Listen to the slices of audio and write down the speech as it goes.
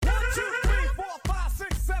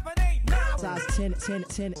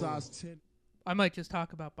I might just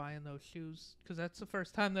talk about buying those shoes because that's the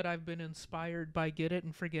first time that I've been inspired by Get It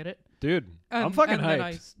and Forget It. Dude, I'm fucking hyped. And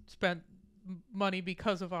I spent money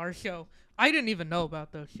because of our show. I didn't even know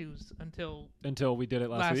about those shoes until we did it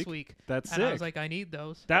last week. That's and sick. I was like, I need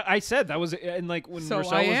those. That I said that was and like when so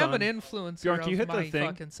Rochelle I was am on, an influencer Bjork, you of hit my the thing.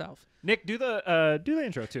 fucking self. Nick, do the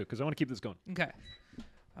intro too because I want to keep this going. Okay,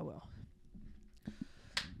 I will.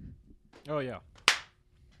 Oh yeah.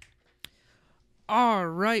 All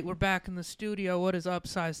right, we're back in the studio. What is up,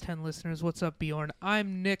 Size 10 listeners? What's up, Bjorn?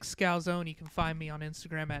 I'm Nick Scalzone. You can find me on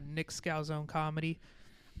Instagram at Nick Scalzone Comedy.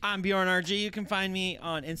 I'm Bjorn RG. You can find me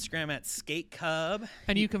on Instagram at Skate Cub.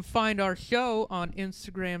 And you can find our show on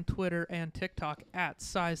Instagram, Twitter, and TikTok at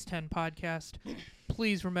Size 10 Podcast.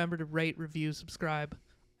 Please remember to rate, review, subscribe,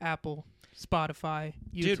 Apple, Spotify,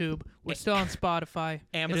 YouTube. Dude, we're still on Spotify.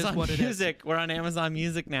 Amazon it is what Music. We're on Amazon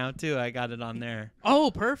Music now, too. I got it on there. Oh,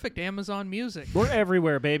 perfect. Amazon Music. We're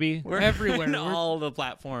everywhere, baby. We're everywhere. on all the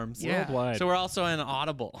platforms. Yeah. Worldwide. So we're also in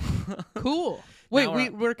Audible. Cool. Wait,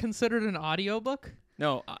 Now we're considered an audiobook?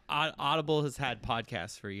 No, Audible has had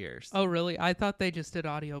podcasts for years. Oh, really? I thought they just did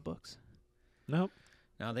audiobooks. Nope.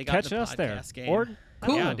 No, they got Catch the us podcast there. game. Or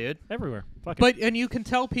Cool. Yeah, dude. everywhere. Fuck it. But and you can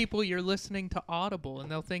tell people you're listening to Audible, and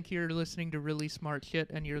they'll think you're listening to really smart shit,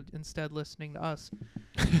 and you're instead listening to us.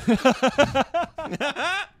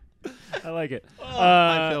 I like it.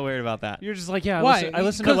 I feel weird about that. You're just like, yeah. Why? I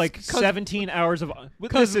listen to like 'Cause 17 hours of.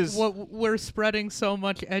 Because This is. we're spreading so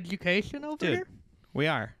much education over Dude. here. We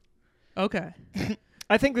are. Okay.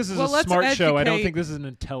 I think this is Well, a let's smart show. I don't educate- think this is an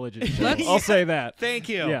intelligent show. Let's- I'll say that. Thank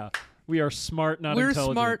you. Yeah, we are smart, not We're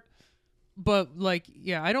intelligent. smart, but like,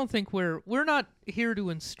 yeah, I don't think we're not here to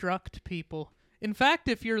instruct people. In fact,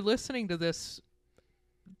 if you're listening to this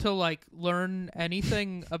to like learn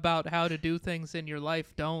anything about how to do things in your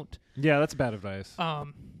life, don't. Yeah, that's bad advice.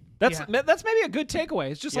 That's That's maybe a good takeaway.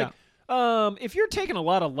 It's just like, if you're taking a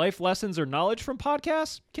lot of life lessons or knowledge from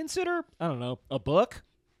podcasts, consider, I don't know, a book.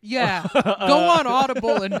 Yeah, go on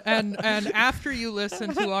Audible and after you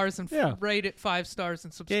listen to ours and Yeah. rate it 5 stars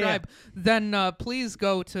and subscribe, then please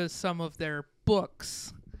go to some of their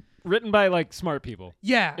books. Written by like smart people,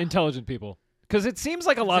 Yeah, intelligent people. Because it seems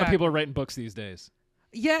like a lot of Exactly. people are writing books these days.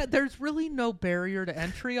 yeah. There's really no barrier to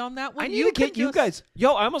entry on that one. I need to get can you just guys.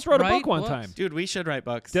 Yo, I almost wrote a write book one books. time. Dude, we should write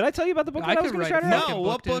books. Did I tell you about the book I that I was could going to write try a to write? fucking No,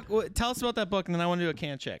 what book, book? Tell us about that book, and then I want to do a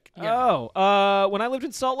can check. Yeah. Oh, when I lived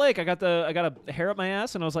in Salt Lake, I got a hair up my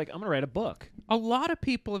ass, and I was like, I'm gonna write a book. A lot of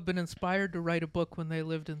people have been inspired to write a book when they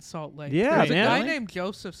lived in Salt Lake. Yeah, There's a man. guy Really? named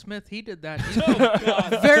Joseph Smith. He did that.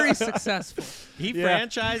 He's very successful. He Yeah.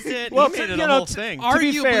 franchised it. Well, he made it you a know, whole thing. To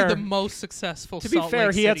be Arguably fair- the most successful. To be Salt fair,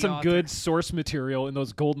 Lake he had City some author. good source material in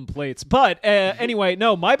those golden plates. But anyway,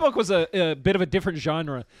 no, my book was a bit of a different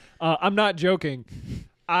genre. I'm not joking.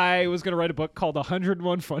 I was going to write a book called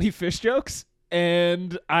 101 Funny Fish Jokes,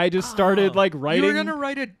 and I just started like writing. You were gonna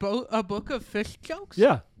write a book of fish jokes?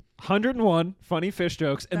 Yeah. 101 funny fish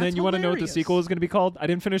jokes. And That's then you want to know what the hilarious. sequel is going to be called? I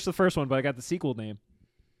didn't finish the first one, but I got the sequel name.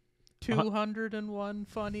 201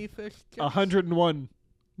 funny fish jokes. 101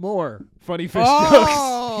 more funny fish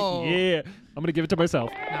Oh! jokes. Yeah. I'm going to give it to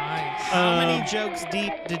myself. Nice. How many jokes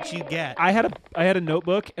deep did you get? I had a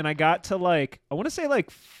notebook, and I got to like, I want to say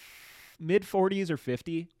like mid 40s or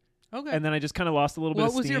 50. Okay. And then I just kind of lost a little bit What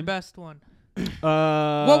of was steam. your best one? What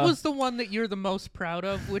What was the one that you're the most proud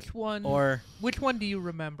of? Which one? Or which one do you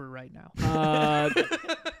remember right now?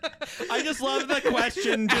 I just love the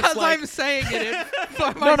question. As Just like I'm saying it,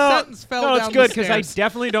 my no, sentence fell down it's good the because I stairs.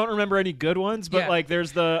 definitely don't remember any good ones. But Yeah. like,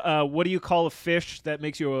 there's the what do you call a fish that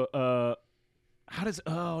makes you a how does?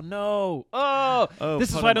 Oh no! Oh, this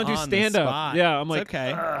is put why I him don't do on the stand up. spot. Yeah, I'm It's like,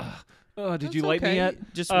 okay. "Ugh. Oh, did That's you light me okay.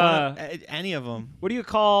 yet? Just any of them. What do you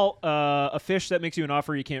call a fish that makes you an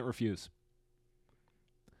offer you can't refuse?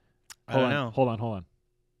 I don't know. Hold on.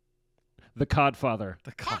 The Codfather.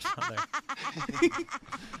 The Godfather.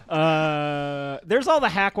 There's all the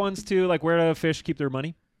hack ones too, like where do fish keep their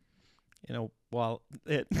money? You know, well,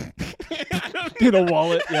 it. In a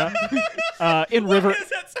wallet, yeah. In river, Why is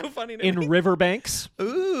that so funny to in me? riverbanks.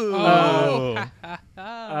 Ooh. Oh.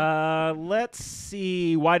 Let's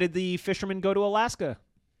see. Why did the fishermen go to Alaska?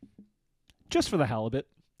 Just for the halibut.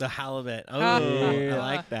 The halibut. Oh, Yeah. I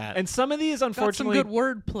like that. And some of these, Got some unfortunately, good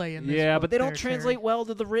wordplay in this. yeah, book but they don't there, translate Terry. well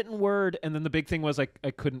to the written word. And then the big thing was I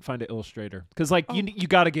couldn't find an illustrator because like Oh. you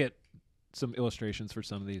got to get some illustrations for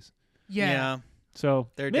some of these. Yeah. So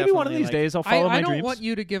They're maybe one of definitely these like- days I'll follow my I don't dreams. want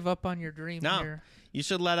you to give up on your dream No. here. You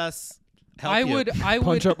should let us help I you. would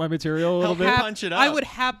punch up my material a little Help bit. hap- punch it I up. would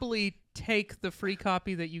happily take the free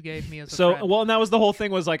copy that you gave me as a So friend. well, and that was the whole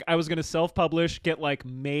thing was like I was gonna self-publish, get like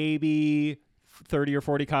maybe 30 or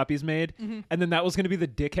 40 copies made, and then that was going to be the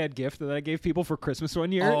dickhead gift that I gave people for Christmas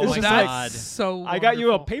one year. Oh It's my just God. like, so I got you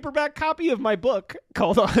a wonderful. paperback copy of my book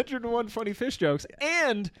called 101 Funny Fish Jokes,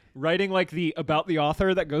 and writing like the about the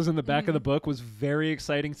author that goes in the back of the book was very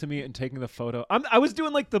exciting to me, and taking the photo. I was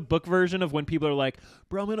doing like the book version of when people are like,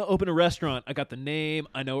 bro, I'm going to open a restaurant. I got the name.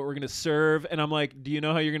 I know what we're going to serve. And I'm like, do you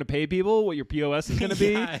know how you're going to pay people? What your POS is going to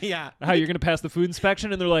be? yeah. How you're going to pass the food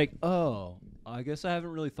inspection? And they're like, oh, I guess I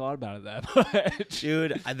haven't really thought about it that much.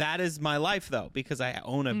 Dude, that is my life though, because I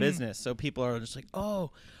own a business. So people are just like,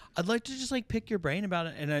 "Oh, I'd like to just like pick your brain about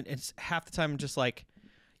it." And it's half the time I'm just like,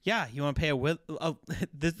 "Yeah, you want to pay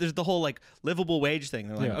there's the whole like livable wage thing."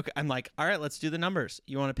 They're like, Yeah. "Okay." I'm like, "All right, let's do the numbers.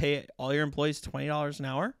 You want to pay all your employees $20 an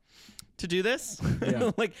hour to do this?"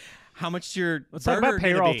 Yeah. Like, how much your Let's talk about burger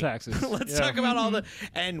gonna payroll be? taxes. Let's Yeah. talk about all the,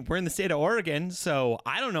 and we're in the state of Oregon, so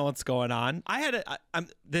I don't know what's going on.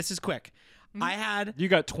 This is quick. I had You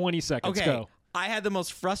got 20 seconds. Okay. Go. I had the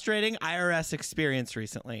most frustrating IRS experience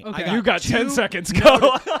recently. Okay. I You got 10 two seconds.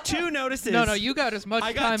 Go. two notices. No, you got as much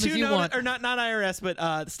I got time two as you want. or not IRS, but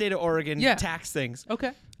the state of Oregon Yeah. tax things.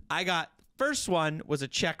 Okay. I got first one was a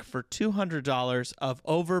check for $200 of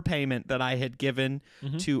overpayment that I had given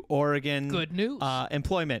to Oregon Good news.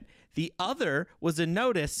 employment. The other was a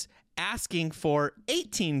notice asking for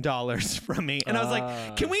 $18 from me, and I was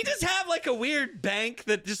like, can we just have like a weird bank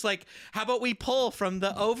that just like, how about we pull from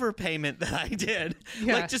the overpayment that I did?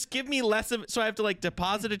 Yeah. Like, just give me less of, so I have to like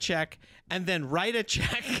deposit a check and then write a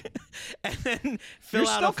check and then fill You're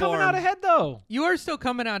out still a form. coming out ahead, though. You are still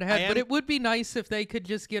coming out ahead, I but am- it would be nice if they could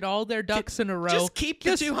just get all their ducks in a row. Just keep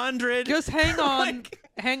the Just- 200. Just hang on, Like-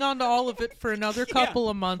 hang on to all of it for another couple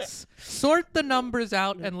of months. Sort the numbers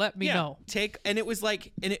out and let me know. And it was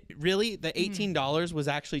like, and it really, the $18 was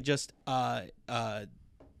actually just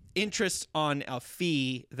interest on a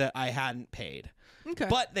fee that I hadn't paid. Okay.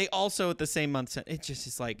 But they also at the same month sent, it just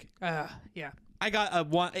is like, yeah. I got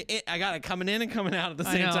I got it coming in and coming out at the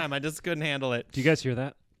I same know. time. I just couldn't handle it. Do you guys hear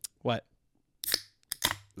that? What?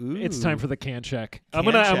 Ooh. It's time for the can check. I'm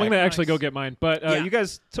Can gonna check. actually go Nice. get mine. But Yeah. you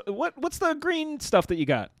guys, what's the green stuff that you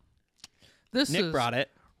got? This Nick is brought it.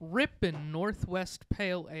 Rippin' Northwest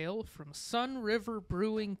Pale Ale from Sun River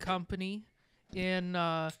Brewing Company in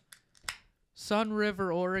Sun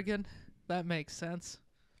River, Oregon. That makes sense.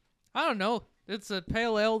 I don't know. It's a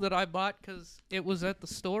pale ale that I bought because it was at the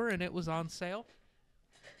store and it was on sale.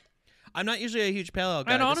 I'm not usually a huge pale ale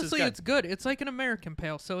guy. And This is honestly, good. it's good. It's like an American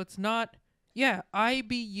pale, so it's not. Yeah,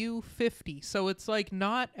 IBU 50, so it's like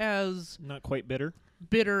not as Not quite bitter.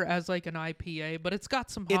 bitter as like an IPA, but it's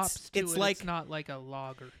got some hops to it's it. like- It's not like a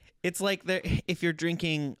lager. It's like if you're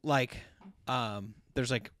drinking like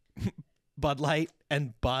there's like Bud Light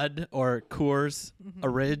and Bud or Coors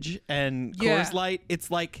Ridge and Yeah. Coors Light.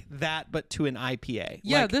 It's like that, but to an IPA.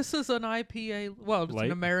 Yeah, Like, this is an IPA. Well, it's Light?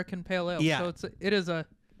 an American pale ale, Yeah. so it is an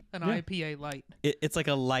IPA light. it's like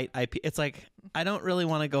a light IPA. It's like I don't really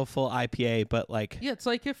want to go full IPA, but like Yeah, it's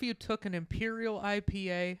like if you took an Imperial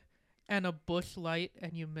IPA and a Busch Light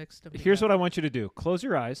and you mixed them. Here's together. what I want you to do. Close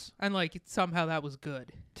your eyes. And like somehow that was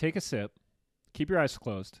good. Take a sip. Keep your eyes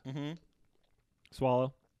closed. mhm.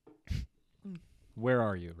 Swallow. Where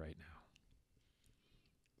are you right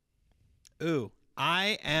now? Ooh,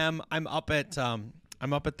 I'm up at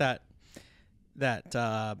that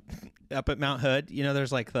up at Mount Hood. You know,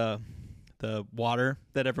 there's like the water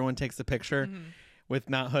that everyone takes the picture with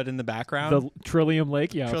Mount Hood in the background. The Trillium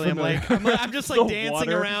Lake. Yeah. Trillium familiar. Lake. I'm just like The dancing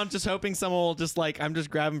water. around, just hoping someone will just like. I'm just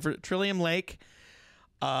grabbing for Trillium Lake.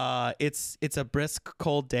 It's a brisk,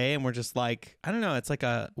 cold day, and we're just like, I don't know. It's like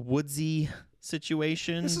a woodsy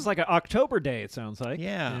situation. This is like an October day. It sounds like.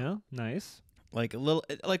 Yeah. Yeah. Nice. like a little,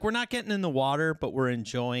 like we're not getting in the water, but we're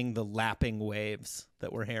enjoying the lapping waves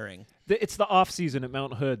that we're hearing. It's the off season at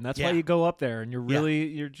Mount Hood, and that's why Yeah. you go up there, and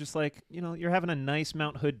you're just like, you're having a nice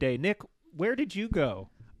Mount Hood day. Nick, where did you go?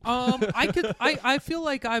 I feel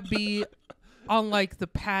like I'd be on like the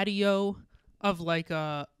patio of like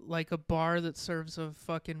a bar that serves a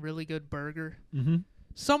fucking really good burger. Mm-hmm.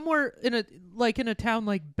 Somewhere in a town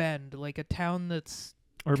like Bend, like a town that's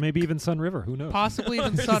Or maybe even Sun River. Who knows? possibly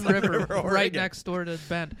even Sun Sun River, River, right Oregon. next door to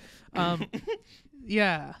Bend.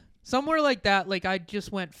 Yeah, somewhere like that. Like I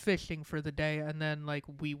just went fishing for the day, and then like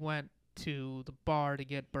we went to the bar to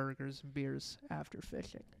get burgers and beers after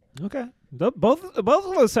fishing. Okay. Both of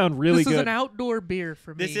those sound really this good. is an outdoor beer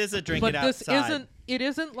for me. This is a drink but it this outside.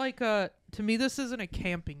 isn't like a, to me this isn't a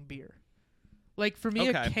camping beer. Like for me a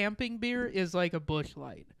Okay. camping beer is like a Busch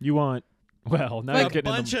Light You want, well, now Like you're a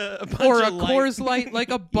getting bunch into of or a light- Coors Light, like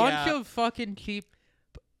a bunch Yeah. of fucking cheap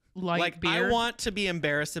like beer. I want to be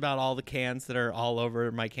embarrassed about all the cans that are all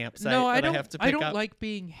over my campsite no, that I don't. have to pick I don't up. like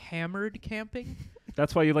being hammered camping.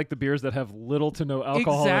 That's why you like the beers that have little to no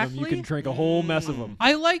alcohol in them. You Exactly. can drink a whole mess of them.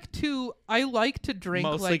 I like to drink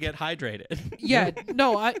Mostly like get hydrated. yeah,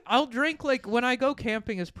 no, I'll drink like when I go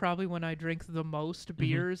camping is probably when I drink the most Mm-hmm.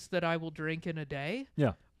 beers that I will drink in a day.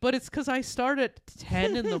 Yeah. But it's because I start at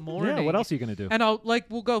 10 in the morning. Yeah, what else are you going to do? And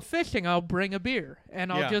we'll go fishing. I'll bring a beer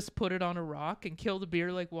and I'll Yeah. just put it on a rock and kill the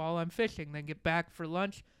beer like while I'm fishing. Then get back for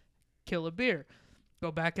lunch, kill a beer.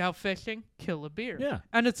 Go back out fishing, kill a beer. Yeah.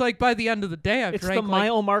 And it's like by the end of the day, I've It's the drank like,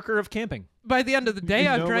 mile marker of camping. by the end of the day, You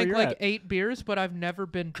I've know where drank you're like at. 8 beers, but I've never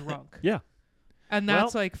been drunk. Yeah. And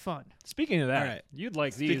that's like fun. Speaking of that, All right. you'd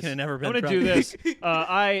like Speaking these. of never been I'm going to do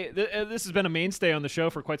drunk. this. This has been a mainstay on the show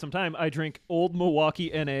for quite some time. I drink Old Milwaukee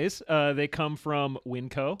NAs. They come from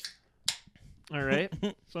Winco. All right.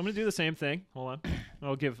 So I'm going to do the same thing. Hold on.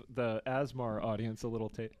 I'll give the Asmar audience a little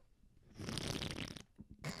taste.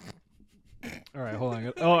 All right, hold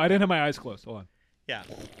on. Oh, I didn't have my eyes closed. Hold on. Yeah.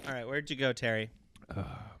 All right. Where'd you go, Terry?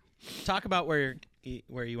 Talk about where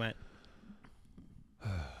you went.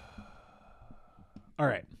 All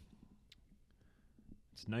right.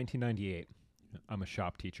 It's 1998. I'm a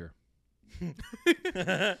shop teacher.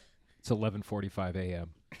 It's 11:45 a.m.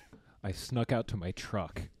 I snuck out to my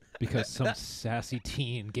truck because some sassy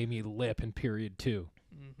teen gave me lip in period 2.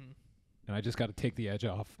 Mm-hmm. And I just got to take the edge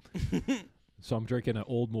off. So I'm drinking an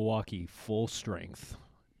Old Milwaukee full strength.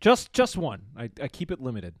 Just one. I keep it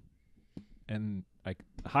limited. And I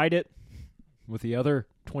hide it with the other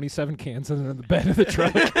 27 cans under the bed of the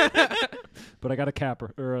truck. But I got a cap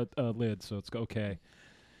or a lid, so it's okay.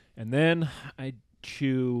 And then I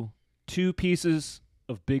chew 2 pieces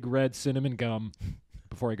of Big Red cinnamon gum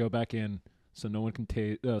before I go back in so no one can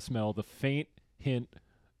smell the faint hint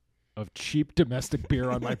of cheap domestic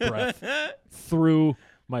beer on my breath through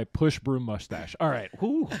my push broom mustache. All right.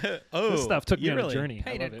 Whew. Oh, This stuff took me you on really a journey.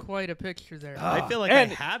 I love Painted it. quite a picture there. I feel like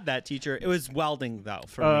And- I had that teacher. It was welding though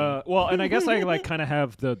for me. Well, and I guess I like kind of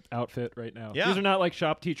have the outfit right now. Yeah. These are not like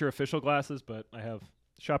shop teacher official glasses, but I have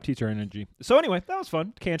shop teacher energy. So anyway, that was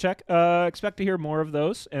fun. Can check. Expect to hear more of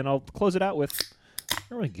those, and I'll close it out with.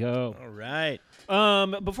 There we go. All right.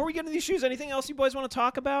 Before we get into these shoes, anything else you boys want to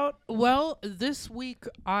talk about? Well, this week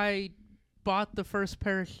I bought the first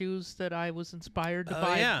pair of shoes that I was inspired to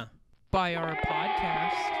buy Yeah. by our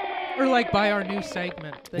podcast, or like by our new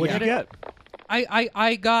segment. The What'd you Get It- get?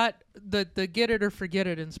 I got the Get It or Forget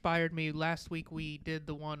It inspired me. Last week we did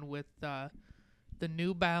the one with the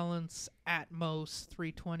New Balance Atmos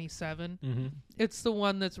 327. Mm-hmm. It's the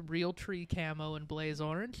one that's real tree camo and blaze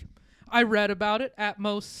orange. I read about it.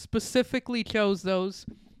 Atmos specifically chose those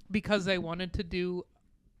because they wanted to do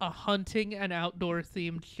a hunting and outdoor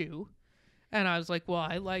themed shoe. And I was like, well,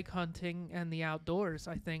 I like hunting and the outdoors.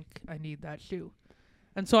 I think I need that shoe.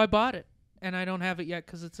 And so I bought it. And I don't have it yet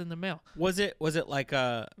because it's in the mail. Was it like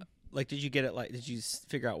did you get it did you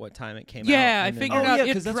figure out what time it came out? Yeah, I and then- figured Oh out yeah, it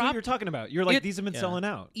because that's what dropped- you're talking about. You're like it- these have been Yeah. selling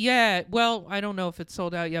out. Yeah, well, I don't know if it's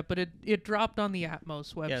sold out yet, but it dropped on the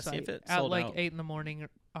Atmos website Yeah, see if it at sold like out. 8 in the morning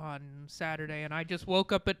on Saturday. And I just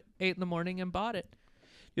woke up at 8 in the morning and bought it.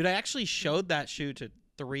 Dude, I actually showed that shoe to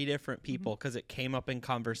 3 different people because it came up in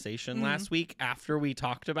conversation last week after we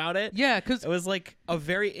talked about it. Yeah, because It was like a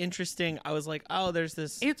very interesting. I was like, oh, there's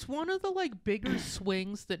this. it's one of the like bigger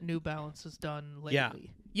swings that New Balance has done lately. Yeah.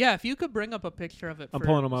 Yeah, if you could bring up a picture of it, I'm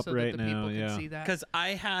pulling 'em up so right that the now, people yeah. can see that. Because I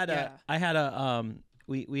had Yeah.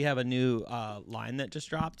 we have a new line that just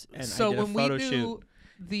dropped, and So I did a when photo we do shoot.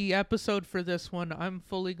 the episode for this one, I'm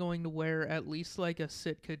fully going to wear at least like a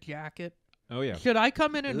Sitka jacket. Oh yeah. Should I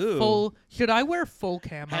come in Ooh. full? Should I wear full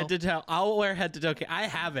camo? Head to toe. I'll wear head to toe. I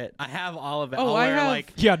have it. I have all of it. Oh, I'll I wear have-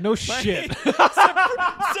 like. Yeah. No shit.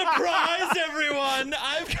 Surprise, everyone!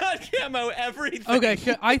 I've got camo everything. Okay,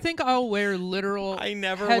 I think I'll wear literal I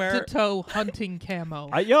never head wear- to toe hunting camo.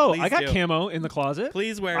 I Please got do. camo in the closet.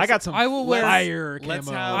 Please wear. I got some I will wear- fire let's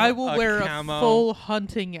camo. have- I will a wear camo. a full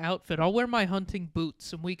hunting outfit. I'll wear my hunting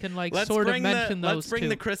boots, and we can like Let's sort of bring mention those Let's bring two.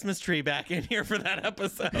 the Christmas tree back in here for that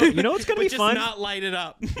episode. You know what's gonna be But just fun? not light it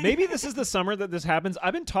up. Maybe this is the summer that this happens.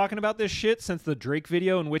 I've been talking about this shit since the Drake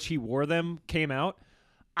video in which he wore them came out.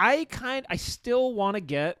 I still want to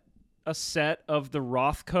get a set of the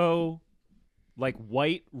Rothko like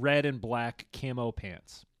white, red, and black camo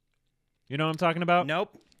pants. You know what I'm talking about?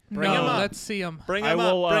 Nope. Bring no, them up. let's see them. Bring I them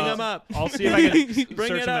will, up. Bring them up. I'll see if I can Bring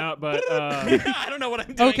search it them up. out, but I don't know what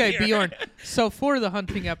I'm doing. Okay, here. Bjorn. So for the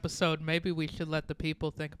hunting episode, maybe we should let the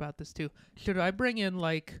people think about this too. Should I bring in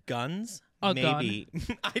like Guns? A maybe.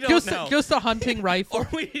 I don't just know. just a hunting rifle or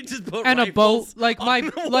we just put and a bow, rifles like on my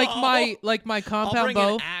the like wall. my I'll compound bring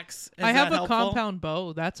bow. an axe. Is I have that a helpful? compound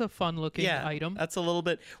bow. That's a fun looking Yeah, item. that's a little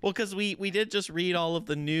bit well because we did just read all of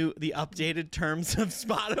the updated terms of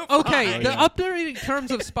Spotify. Okay, Oh, the yeah. updated terms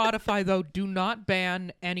of Spotify though do not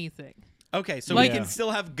ban anything. Okay, so Like- we can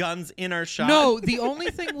still have guns in our shop. No, the only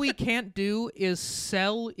thing we can't do is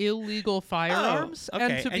sell illegal firearms. Oh,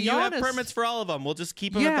 okay. And to be you honest, have permits for all of them. We'll just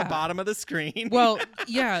keep them at Yeah. the bottom of the screen. well,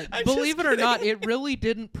 yeah, I'm believe just it or not, kidding. it really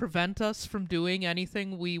didn't prevent us from doing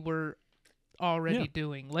anything we were already Yeah.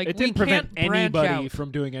 doing. Like It we didn't prevent can't branch anybody out.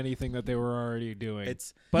 from doing anything that they were already doing.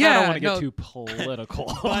 it's but I Yeah, don't want to get no. too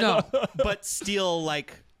political. No. but steal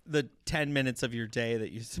like the 10 minutes of your day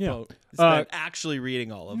that you Yeah. spent actually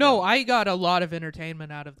reading all of No, them. I got a lot of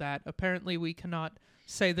entertainment out of that. Apparently, we cannot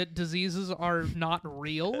say that diseases are not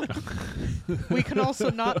real. We can also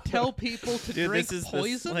not tell people to Dude, drink this is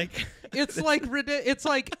poison. like It's like it's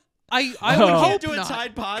like I would Oh. we hope can't do a not.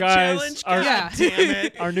 Tide Pod Guys, challenge. our- God Yeah. damn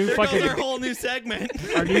it! Our new there fucking- goes our whole new segment.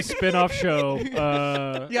 Our new spin-off show.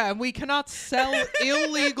 Yeah, and we cannot sell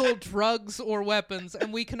illegal drugs or weapons,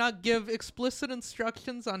 and we cannot give explicit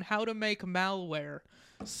instructions on how to make malware.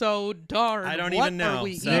 So darn, I don't what even know, Are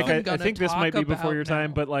we so- Nick, even I gonna think this talk might be before about your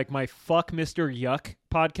time, now? but like my Fuck Mr. Yuck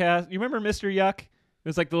podcast. You remember Mr. Yuck? It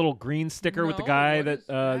was like the little green sticker with the No, guy what that, is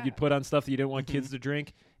that? you'd put on stuff that you didn't want kids to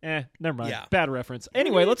drink. Never mind. Yeah. Bad reference.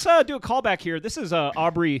 Anyway, let's do a callback here. This is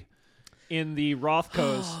Aubrey in the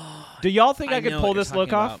Rothkos. Do y'all think I I could know pull what you're this look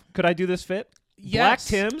talking off? about. Could I do this fit? Yes.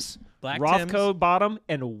 Black Tims, Black Rothko Tims. bottom,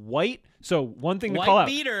 and white. So one thing to White call out.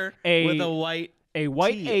 beater A- with a white. A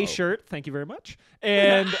white T. A shirt, thank you very much,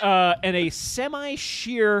 and a semi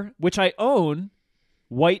sheer, which I own,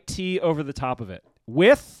 white tee over the top of it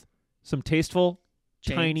with some tasteful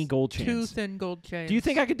Chains. tiny gold two chains. thin gold chains. Do you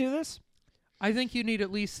think I could do this? I think you need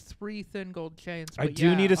at least 3 thin gold chains. I but do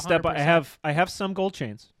yeah, need to step up. 100%. I have some gold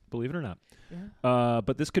chains, believe it or not. Yeah.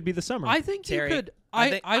 But this could be the summer. I think Terry, you could.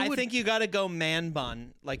 I would think you got to go man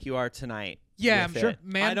bun like you are tonight. Yeah, with sure. it.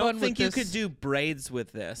 Man I don't bun with think you this- could do braids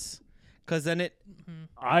with this, because then it.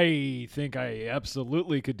 I think I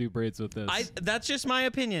absolutely could do braids with this. That's just my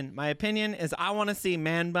opinion. My opinion is I want to see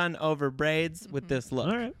man bun over braids with this look.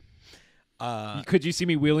 All right. Could you see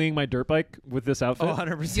me wheeling my dirt bike with this outfit?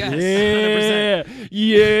 100%. Yes. 100%.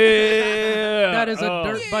 Yeah. That is a Oh.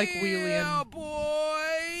 dirt bike wheelie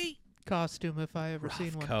costume if I ever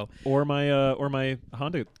seen one. Co. or my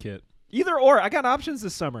Honda kit. Either or. I got options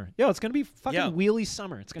this summer. Yo, it's gonna be fucking Yo. wheelie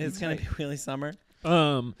summer. It's gonna It's be gonna be tight. really summer.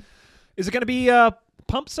 Is it gonna be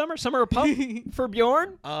pump summer? Summer of pump for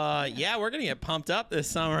Bjorn? Yeah, we're gonna get pumped up this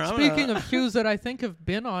summer. Speaking of shoes that I think have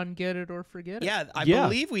been on Get It or Forget It. yeah, I Yeah.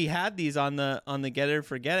 believe we had these on the Get It or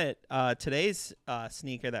Forget It. Today's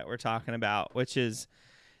sneaker that we're talking about, which is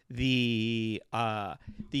the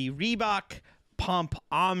Reebok Pump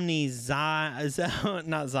Omni Zion,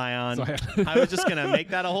 not Zion. Zion. I was just gonna make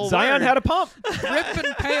that a whole Zion word. had a pump. Rip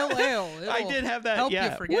and Pale Ale. I It'll did have that. help yeah,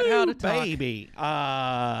 you forget how to Woo, talk. baby.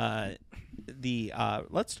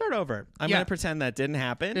 Let's start over. I'm Yeah. gonna pretend that didn't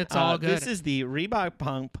happen. It's all good. This is the Reebok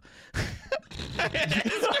Pump. I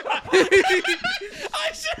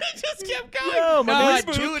should have just kept going. Yo, my No,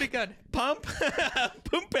 man's do it again. Pump,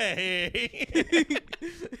 Pumpe.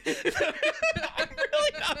 I'm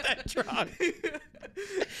really not that drunk.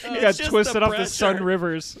 You got twisted off the Sun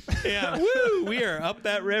Rivers. Yeah, woo! We are up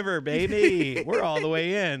that river, baby. We're all the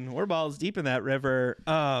way in. We're balls deep in that river.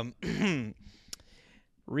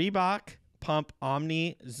 Reebok Pump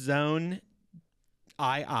Omni Zone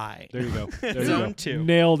II. There you go. There you Zone go. 2.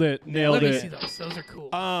 Nailed it. Nailed Let me it. see those. Those are cool.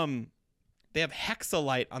 They have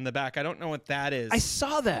Hexalite on the back. I don't know what that is. I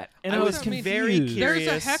saw that, and I I was I mean, confused. very There's a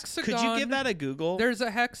curious. hexagon. Could you give that a Google? There's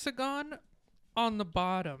a hexagon on the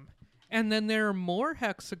bottom, and then there are more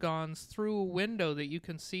hexagons through a window that you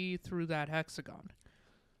can see through that hexagon.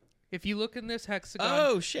 If you look in this hexagon,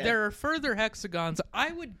 Oh, shit. there are further hexagons.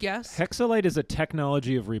 I would guess. Hexalite is a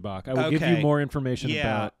technology of Reebok. I will give you Okay. more information Yeah.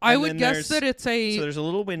 about. I And would then guess there's- that it's a. So there's a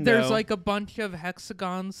little window. There's like a bunch of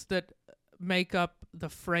hexagons that make up the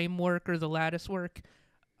framework or the lattice work,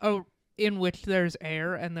 in which there's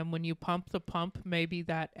air, and then when you pump the pump, maybe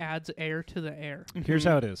that adds air to the air. Here's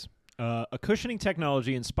how it is. A cushioning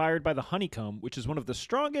technology inspired by the honeycomb, which is one of the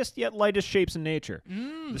strongest yet lightest shapes in nature.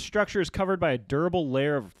 The structure is covered by a durable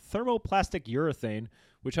layer of thermoplastic urethane,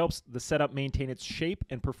 which helps the setup maintain its shape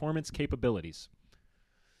and performance capabilities.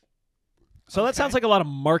 So that Okay. sounds like a lot of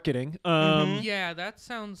marketing. Yeah, that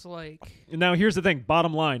sounds like. Now, here's the thing.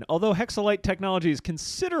 Bottom line. Although Hexalite technology is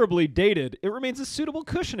considerably dated, it remains a suitable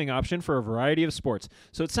cushioning option for a variety of sports.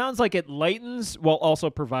 So it sounds like it lightens while also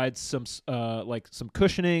provides some some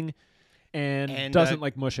cushioning and doesn't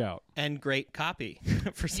like mush out. And great copy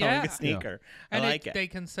for selling Yeah. a sneaker. And I like it. They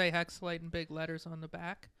can say Hexalite in big letters on the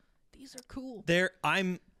back. These are cool.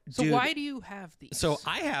 So Dude, why do you have these? So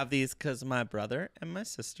I have these because my brother and my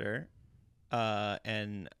sister,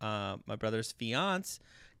 and my brother's fiance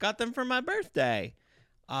got them for my birthday.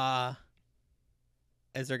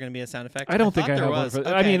 Is there going to be a sound effect? I don't think thought I there have one. was. For,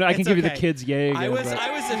 Okay, I mean, I can it's give you the okay. kids yay again. I was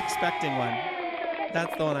but expecting one.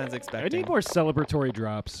 That's the one I was I expecting. need more celebratory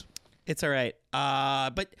drops. It's all right.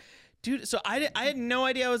 But dude, so I had no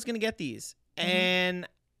idea I was going to get these, and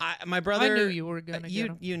my brother. I knew you were gonna get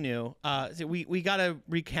 'em. You knew. So we got to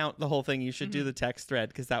recount the whole thing. You should do the text thread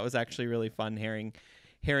because that was actually really fun hearing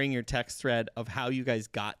your text thread of how you guys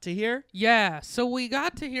got to here. Yeah, so we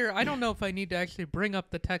got to hear. I don't know if I need to actually bring up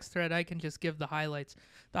the text thread. I can just give the highlights.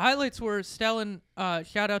 The highlights were Stellan.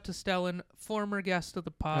 Shout out to Stellan, former guest of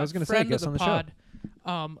the pod. I was gonna say, friend guest of on the the show.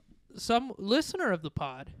 pod. Some listener of the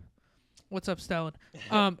pod. What's up, Stellan?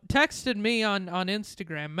 Texted me on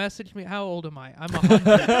Instagram. Messaged me. How old am I? I'm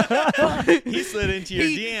 100. He slid into your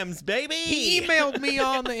He- DMs, baby. He emailed me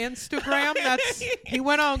on the Instagram. He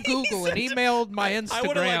went on Google and emailed my Instagram. I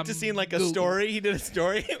would have liked to seen like a Google. story. He did a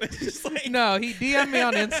story. It was just like No, he DM'd me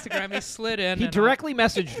on Instagram. He slid in. He and directly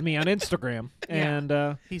messaged me on Instagram,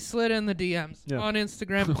 and he slid in the DMs Yeah. on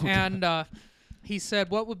Instagram, and he said,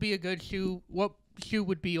 "What would be a good shoe? What shoe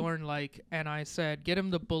would Bjorn like?" And I said, "Get him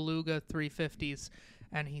the Beluga 350s."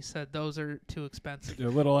 And he said, "Those are too expensive." they're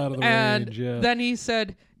a little out of the And range. Yeah. then he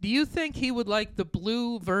said, "Do you think he would like the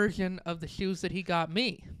blue version of the shoes that he got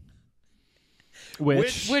me?"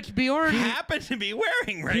 which Which Bjorn, happened to be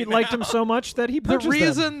wearing right he now. liked them so much that he the purchased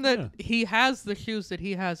reason them. that he has the shoes that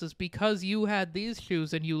he has is because you had these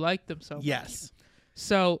shoes and you liked them so much. Yes.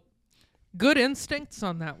 So, good instincts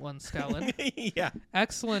on that one, Stellan. Yeah.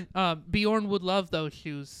 Excellent. Bjorn would love those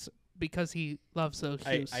shoes because he loves those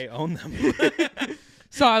shoes. I own them.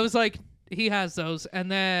 So I was like, he has those. And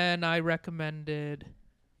then I recommended,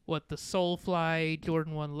 the Soulfly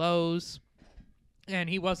Jordan 1 Lows. And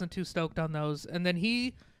he wasn't too stoked on those. And then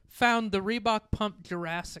he found the Reebok Pump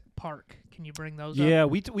Jurassic Park. Can you bring those up? Yeah,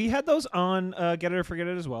 we had those on Get It or Forget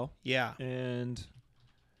It as well, Yeah. and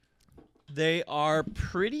They are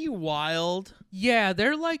pretty wild. Yeah,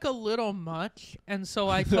 they're like a little much. And so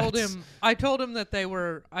I told him that they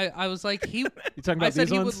were, I was like, you talking about I said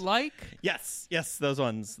these he ones? would like. Yes, those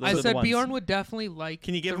ones. Those I are the said ones. Bjorn would definitely like.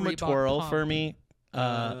 Can you give the him a Reebok twirl Pump. for me?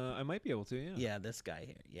 I might be able to. Yeah. Yeah, this guy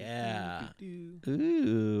here. Yeah. I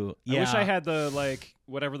Ooh. Yeah. wish I had the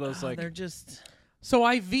whatever those They're just. So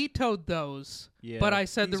I vetoed those, Yeah, but I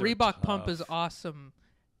said the these are Reebok Pump tough. is awesome.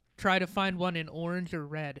 Try to find one in orange or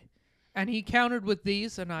red. And he countered with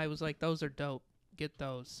these, and I was like, those are dope. Get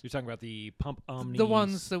those. You're talking about the Pump Omnis. The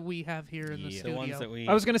ones that we have here in the Yeah. The studio. ones that we.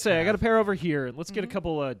 I was gonna say I got a pair over here, and let's get a Mhm.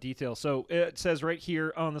 couple details. So it says right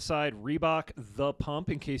here on the side, Reebok the Pump,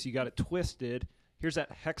 in case you got it twisted. Here's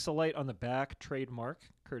that Hexalite on the back, trademark,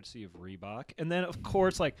 courtesy of Reebok. And then, of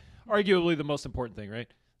course, arguably the most important thing, right?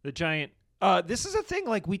 The giant. This is a thing.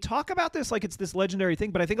 We talk about this like it's this legendary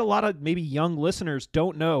thing, but I think a lot of maybe young listeners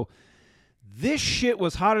don't know. This shit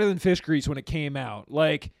was hotter than fish grease when it came out.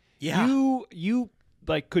 Yeah. You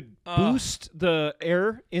could boost the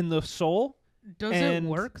air in the sole. Does it and-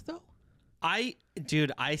 work, though? I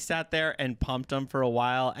sat there and pumped them for a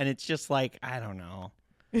while, and it's just like I don't know.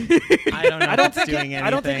 I don't know. I don't if it's think doing anything. I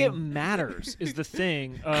don't think it matters. Is the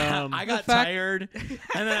thing. I got fact- tired, and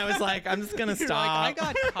then I was like, I'm just gonna You're stop. like,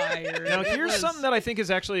 I got tired. Now It here's was- something that I think is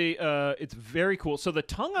actually it's very cool. So the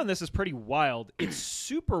tongue on this is pretty wild. It's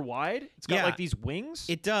super wide. It's got Yeah. these wings.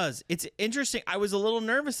 It does. It's interesting. I was a little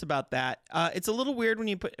nervous about that. It's a little weird when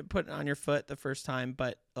you put it on your foot the first time,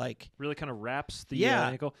 but really kind of wraps the Yeah.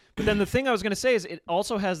 ankle. But then the thing I was going to say is it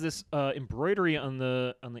also has this embroidery on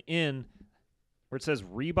the in where it says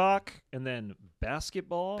Reebok and then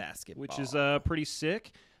basketball, which is pretty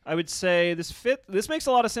sick. I would say this makes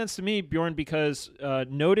a lot of sense to me, Bjorn, because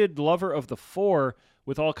noted lover of the 4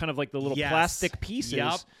 with all kind of the little Yes. plastic pieces.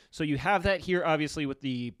 Yep. So you have that here, obviously, with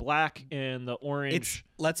the black and the orange. it's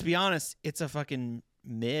let's be honest, it's a fucking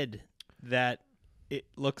mid that it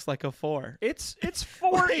looks like a 4. It's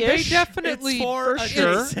 4-ish. They definitely, it's 4 for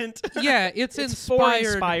sure. adjacent. yeah, it's, It's 4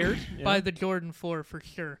 inspired yeah. by the Jordan 4 for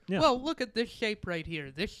sure. Yeah. Well, look at this shape right here.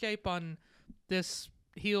 This shape on this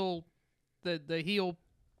heel, the heel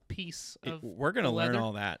piece of We're gonna the learn leather.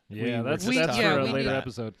 all that. Yeah, that's We- for yeah, a we later need-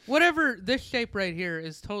 episode. whatever. This shape right here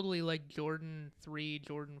is totally like Jordan 3,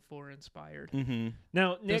 Jordan 4 inspired. Mm-hmm.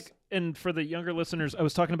 Now, Nick, and for the younger listeners, I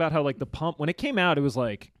was talking about how the pump, when it came out, it was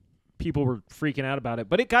people were freaking out about it.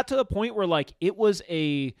 But it got to the point where it was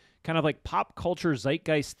a kind of like pop culture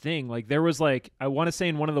zeitgeist thing. Like there was like, I want to say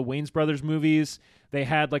in one of the Wayans Brothers movies, they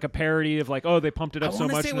had like a parody of like, oh, they pumped it up so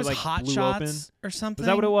much say and it was it like Hot blew Shots open. or something. Was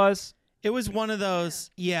that what it was? It was one of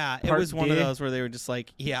those. Yeah, it Part was one D. of those where they were just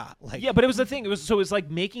like, like Yeah, but it was the thing. It was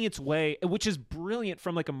like making its way, which is brilliant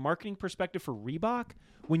from like a marketing perspective for Reebok.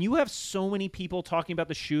 When you have so many people talking about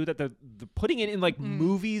the shoe that the putting it in like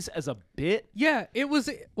movies as a bit. Yeah, it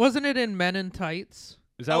wasn't it in Men in Tights?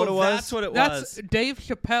 Is that what it was? That's what it That's was. Dave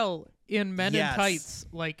Chappelle in Men Yes. in Tights,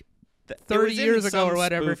 like It 30 was in years ago some or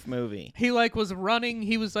whatever. spoof movie. He like was running,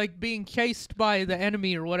 he was like being chased by the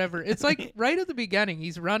enemy or whatever. It's like right at the beginning,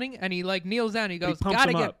 he's running and he like kneels down, he goes, pumps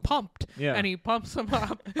gotta him get up. pumped. Yeah. And he pumps him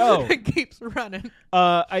up Oh. and keeps running.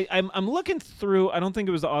 I'm looking through. I don't think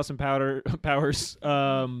it was the Austin Powers.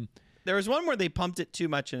 There was one where they pumped it too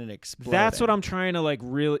much and it exploded. That's what I'm trying to like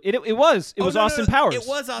really. It was Oh, no, Austin no, Powers. It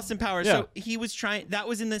was Austin Powers. Yeah. So he was trying. That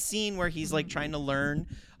was in the scene where he's like trying to learn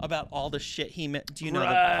about all the shit he met. Do you know the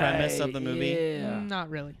premise of the movie? Yeah. Not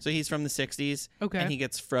really. So he's from the 60s. Okay. And he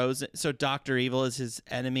gets frozen. So Dr. Evil is his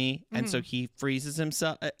enemy. And so he freezes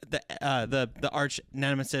himself. The arch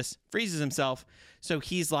nemesis freezes himself. So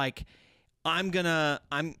he's like, I'm gonna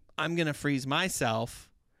freeze myself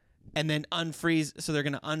and then unfreeze. So they're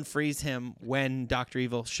going to unfreeze him when Dr.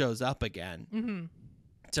 Evil shows up again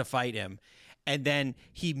to fight him. And then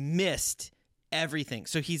he missed everything.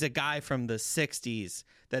 So he's a guy from the 60s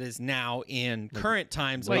that is now in current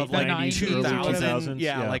times like of the like 90s, early 2000, 2000s,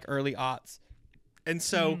 yeah, yeah. like early aughts. And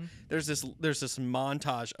so there's this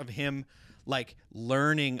montage of him like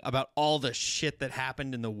learning about all the shit that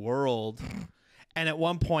happened in the world. And at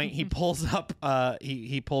one point he pulls up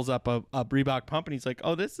he pulls up a Reebok pump and he's like,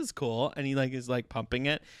 "Oh, this is cool." And he like is like pumping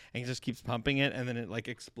it and he just keeps pumping it and then it like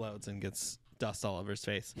explodes and gets dust all over his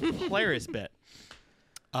face. Hilarious bit.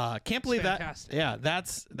 Can't believe that. fantastic. Yeah,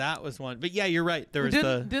 that was one. But yeah, you're right. There was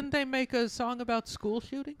Didn't they make a song about school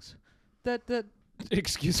shootings? That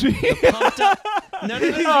Excuse me. pumped up. No.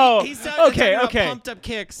 Oh, He's okay, about okay. Pumped Up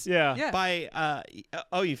Kicks. Yeah. Yeah. By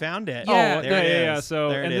oh, you found it. Yeah. Oh, there it yeah. is. So,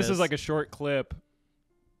 There it and this is is like a short clip.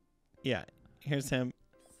 yeah. Here's him.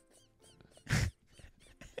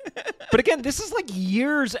 But again, this is like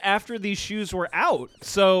years after these shoes were out.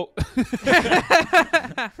 So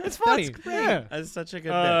it's funny. That's great. Yeah. That's such a good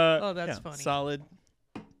bit. oh, that's Yeah, funny. Solid.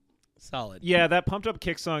 Yeah, that Pumped Up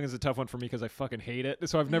Kick song is a tough one for me because I fucking hate it.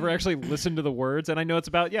 So I've never actually listened to the words, and I know it's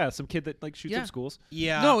about some kid that like shoots Yeah. up schools.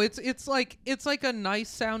 Yeah. No, it's like a nice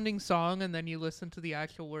sounding song, and then you listen to the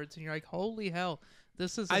actual words, and you're like, "Holy hell,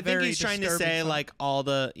 this is." I think he's trying to say song. like all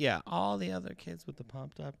the other kids with the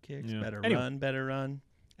pumped up kicks Yeah. better Anyway. run,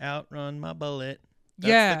 outrun my bullet. That's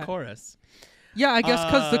Yeah. the chorus. Yeah, I guess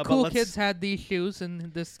because the but cool let's- kids had these shoes,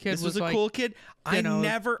 and this kid This was a like, cool kid. I you know,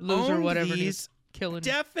 never loser, owned whatever. and these. he's killing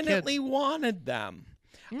Definitely kids. wanted them.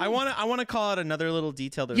 I want to call out another little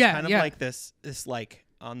detail. There's Yeah, kind of yeah. like this like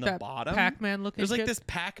on the That bottom. Pac-Man looking. There's like kid. this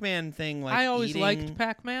Pac-Man thing. Like I always eating, liked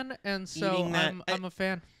Pac-Man, and so eating that- I'm a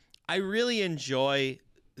fan. I really enjoy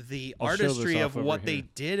the I'll show this artistry off of over what here. they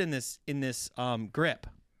did in this grip,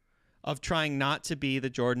 of trying not to be the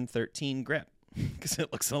Jordan 13 grip, because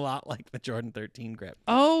it looks a lot like the Jordan 13 grip.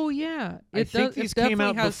 Oh yeah, I think these came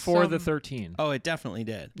out before the 13. Oh, it definitely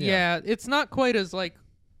did. Yeah, it's not quite as like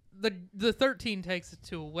the 13 takes it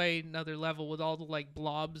to a way another level with all the like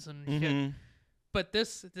blobs and shit. Mhm. But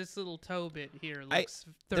this little toe bit here looks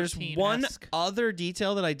 13. There's one other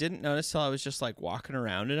detail that I didn't notice till I was just like walking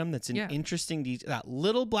around in them. That's an Yeah. interesting detail. That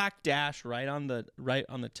little black dash right on the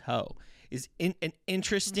toe is an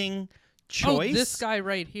interesting choice. Oh, this guy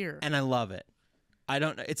right here. and I love it. I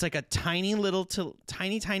don't know. It's like a tiny little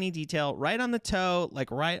tiny detail right on the toe,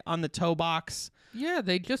 like right on the toe box. Yeah,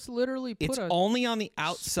 they just literally put It's a only on the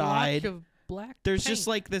outside. splotch of black. There's paint. just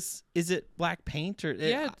like this. Is it black paint or?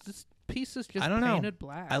 yeah, this pieces just I don't know. painted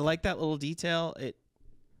black. I like that little detail.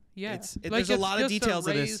 yeah, there's a lot of just details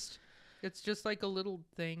of this. raised- It's just like a little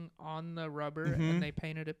thing on the rubber, Mhm. and they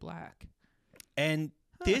painted it black. And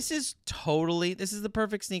this is the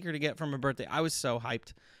perfect sneaker to get from a birthday. I was so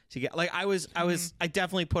hyped to get. Like I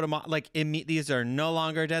definitely put them on. Like these are no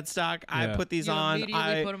longer dead stock. I Yeah. put these You on.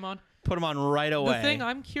 immediately I put them on. put them on right away. The thing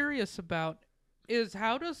I'm curious about is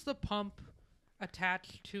how does the pump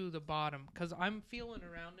attach to the bottom? Because I'm feeling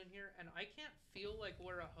around in here, and I can't feel like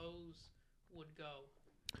where a hose would go.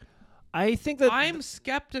 I think that I'm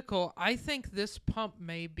skeptical. I think this pump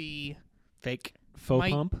may be fake. faux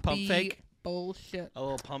might pump. Pump be fake? bullshit. A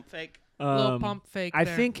little pump fake. Little pump fake. I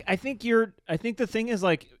there. think the thing is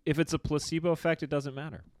like if it's a placebo effect, it doesn't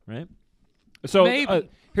matter, right? So Maybe.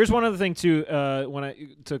 here's one other thing too.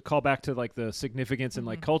 To call back to like the significance and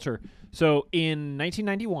like culture. So in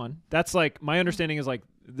 1991, that's like my understanding is like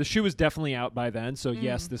the shoe was definitely out by then. So Mm.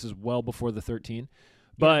 yes, this is well before the 13.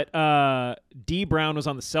 But D Brown was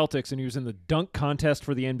on the Celtics and he was in the dunk contest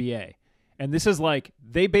for the NBA. And this is like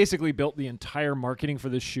they basically built the entire marketing for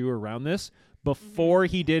this shoe around this. Before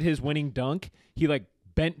he did his winning dunk, he like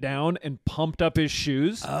bent down and pumped up his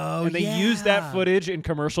shoes. Oh, and they used that footage in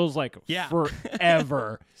commercials like Yeah.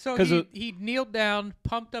 forever. So 'Cause he kneeled down,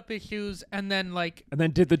 pumped up his shoes, and then like and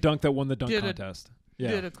then did the dunk that won the dunk Did a- contest. Yeah.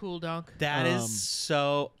 did a cool dunk. That is Um,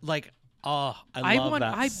 so like, oh, I I love want-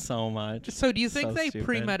 that I- so much. So do you think So they stupid.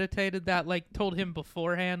 premeditated that? Like told him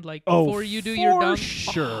beforehand, like Oh, before you do your for dunk,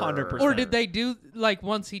 sure. 100%. or did they do like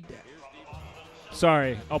once he?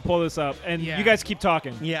 Sorry, I'll pull this up, and Yeah. you guys keep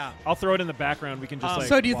talking. Yeah. I'll throw it in the background. We can just like.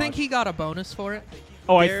 So do you think watch. he got a bonus for it?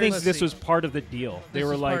 Oh, I There's- think Let's this see. was part of the deal. They This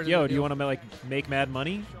were is part like, of the "Yo, do you deal. want to like make mad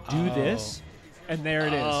money? Do Oh. this," and there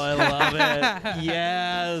it is. Oh, I love it.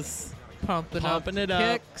 Yes. Pumping it up.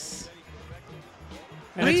 kicks.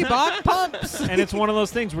 And it's- Reebok pumps. And it's one of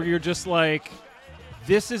those things where you're just like,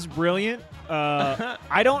 "This is brilliant."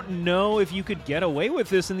 I don't know if you could get away with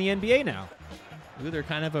this in the NBA now. Ooh, they're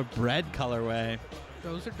kind of a bread colorway.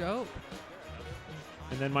 Those are dope.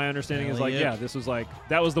 And then my understanding is Hell like, yeah. yeah, this was like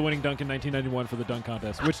that was the winning dunk in 1991 for the dunk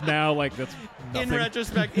contest, which now like that's nothing. In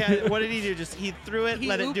retrospect, yeah, what did he do? Just he threw it, He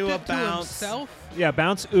let it ooped do a to bounce, himself. Yeah,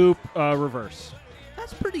 bounce, oop, reverse.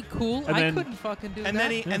 That's pretty cool. And I then- couldn't fucking do and that.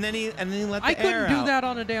 then he let the I air couldn't do out. that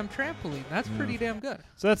on a damn trampoline. That's pretty damn good.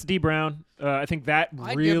 So that's D Brown. I think that I'd give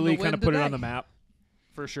him really the kind of win put it on today. the map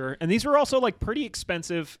for sure. And these were also like pretty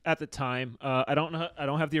expensive at the time. I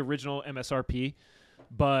don't have the original MSRP,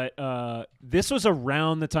 but this was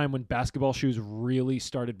around the time when basketball shoes really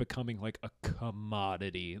started becoming like a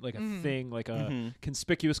commodity, like a thing, like a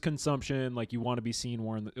conspicuous consumption. Like you want to be seen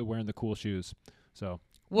wearing the cool shoes. So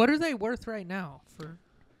What are they worth right now? For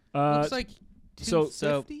looks like so-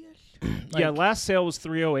 $250-ish. yeah, last sale was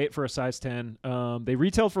 $308 for a size 10. They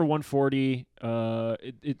retailed for $140.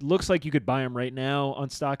 It looks like you could buy them right now on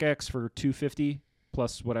StockX for $250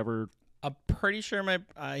 plus whatever. I'm pretty sure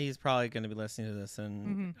he's probably going to be listening to this,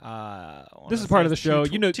 and This is part of the show.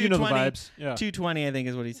 You know the 220 vibes. Yeah. 220, I think,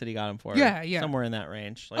 is what he said he got him for. Yeah, yeah. somewhere in that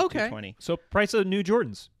range, like Okay. 220. So price of new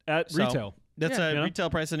Jordans at So, retail. That's Yeah. a You know? retail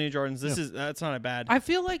price of New Jordans. That's not a bad. I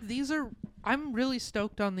feel like these are. I'm really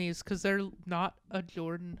stoked on these because they're not a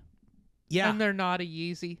Jordan yeah, and they're not a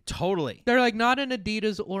Yeezy. totally. They're like not an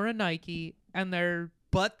Adidas or a Nike, and they're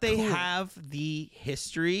But they Cool. have the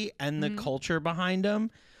history and the culture behind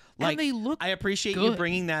them. Like and they look. I appreciate you good.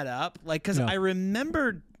 bringing that up, like because Yeah. I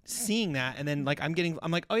remember seeing that, and then like I'm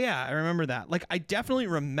like, oh yeah, I remember that. Like I definitely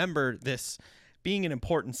remember this being an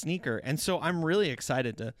important sneaker, and so I'm really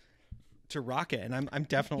excited to rock it, and I'm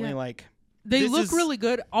definitely Yeah. like, They this look is- really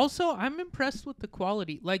good. Also, I'm impressed with the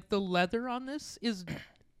quality. Like the leather on this is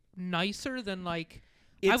nicer than like.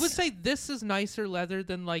 I would It's- say this is nicer leather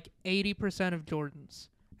than like 80% of Jordans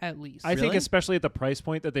at least. I think Really? especially at the price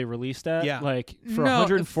point that they released at, Yeah. like for No,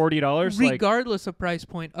 $140, like regardless of price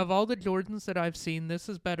point, of all the Jordans that I've seen, this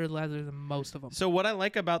is better leather than most of them. So what I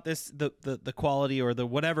like about this, the quality or the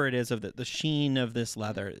whatever it is of the sheen of this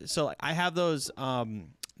leather. So like, I have those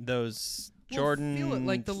Jordan. Feel it.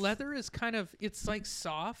 Like the leather is kind of, it's like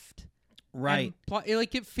soft. right? and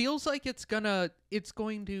like it feels like it's going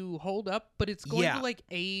to hold up, but it's going Yeah. to like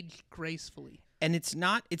age gracefully. And it's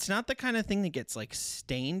not the kind of thing that gets like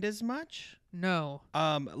stained as much. No.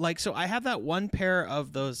 Like so I have that one pair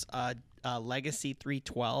of those Legacy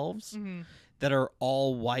 312s Mhm. that are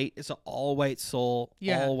all white. It's an all white sole,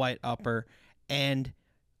 Yeah. all white upper, and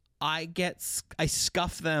I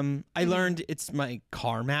scuff them. I Mm-hmm. learned it's my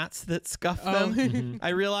car mats that scuff Oh. them. I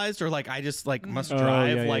realized, or like I just like must Oh,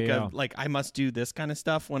 drive yeah, like yeah. like I must do this kind of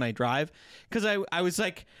stuff when I drive, because I was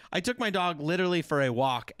like, I took my dog literally for a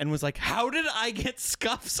walk and was like, how did I get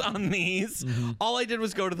scuffs on these? Mm-hmm. All I did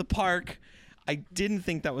was go to the park. I didn't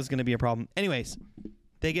think that was going to be a problem. Anyways,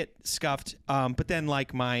 they get scuffed. But then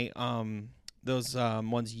like my those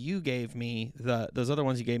ones you gave me, those other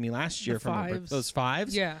ones you gave me last year from fives. those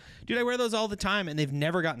fives. Yeah. Dude, I wear those all the time, and they've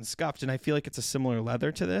never gotten scuffed, and I feel like it's a similar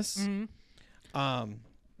leather to this. Mhm.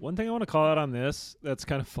 One thing I want to call out on this that's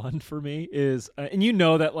kind of fun for me is, and you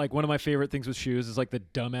know that like one of my favorite things with shoes is like the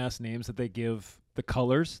dumbass names that they give the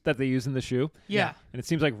colors that they use in the shoe. Yeah. And it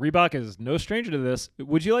seems like Reebok is no stranger to this.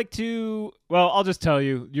 Would you like to? Well, I'll just tell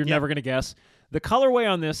you. You're Yeah. never going to guess. The colorway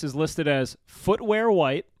on this is listed as footwear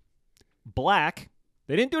white, black.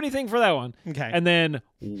 They didn't do anything for that one. Okay. And then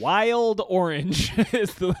wild orange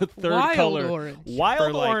is the third Wild color. orange. Wild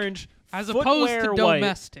For, like, orange. As opposed to footwear white.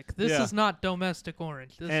 domestic. This Yeah. is not domestic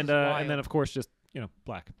orange. This And is wild. and then of course just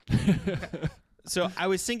black. So I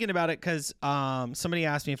was thinking about it because somebody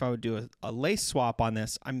asked me if I would do a lace swap on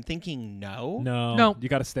this. I'm thinking no. No. You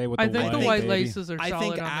got to stay with I the think white. the white baby. laces are I solid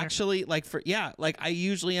think on there. actually, like I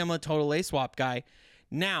usually am a total lace swap guy.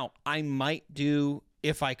 Now I might do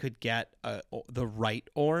if I could get the right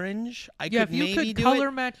orange. I Yeah, could if you maybe could do color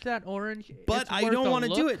it, match that orange, but it's I worth don't a want to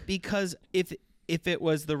do look. it because if it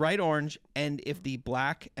was the right orange and if the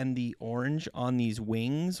black and the orange on these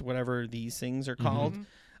wings, whatever these things are called,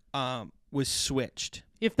 was switched.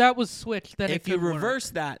 If that was switched, then If it you could work.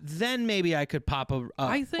 reverse that, then maybe I could pop a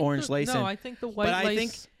I think orange lace in. No, I think the white I lace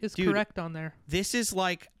think, is dude, correct on there. This is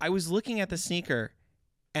like I was looking at the sneaker,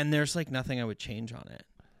 and there's like nothing I would change on it.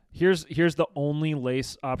 Here's the only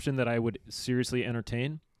lace option that I would seriously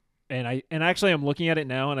entertain, and actually I'm looking at it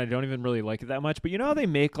now and I don't even really like it that much. But you know how they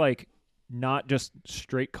make like not just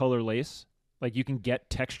straight color lace, like you can get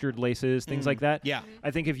textured laces, things like that. Yeah.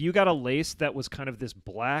 I think if you got a lace that was kind of this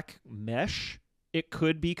black mesh, it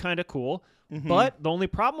could be kind of cool. Mm-hmm. But the only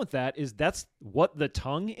problem with that is that's what the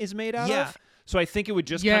tongue is made out Yeah. of. So I think it would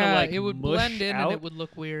just kind Yeah, of like it would mush blend in out. and it would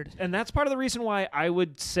look weird. And that's part of the reason why I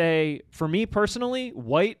would say, for me personally,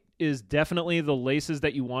 white is definitely the laces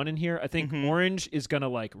that you want in here. I think orange is going to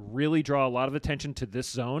like really draw a lot of attention to this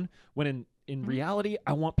zone when in reality,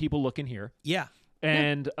 I want people looking here. Yeah.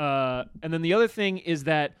 And then the other thing is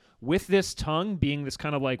that with this tongue being this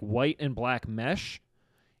kind of like white and black mesh,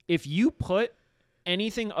 if you put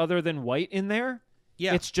anything other than white in there,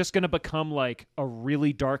 Yeah. it's just going to become like a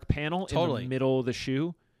really dark panel in Totally. the middle of the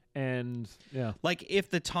shoe. And yeah. Like if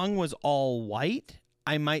the tongue was all white,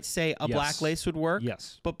 I might say a Yes. black lace would work.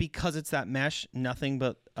 Yes. But because it's that mesh, nothing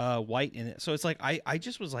but white in it. So it's like I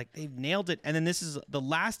just was like, they've nailed it. And then this is the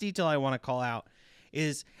last detail I want to call out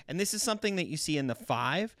is, and this is something that you see in the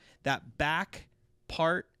 5, that back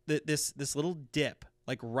part, this little dip,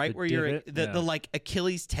 like right The where you're divot? Yeah. the like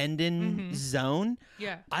Achilles tendon zone.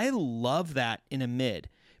 Yeah. I love that in a mid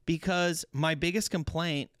because my biggest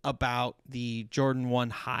complaint about the Jordan 1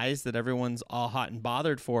 highs that everyone's all hot and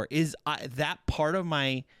bothered for is that part of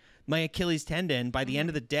my Achilles tendon by the end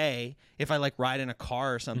of the day, if I like ride in a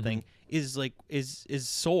car or something, is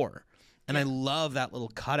sore. And I love that little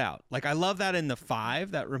cutout. Like I love that in the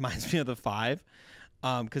 5. That reminds me of the 5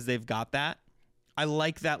 because they've got that. I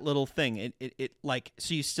like that little thing. It like,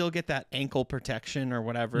 so you still get that ankle protection or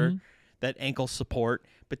whatever, that ankle support,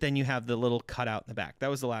 but then you have the little cutout in the back. That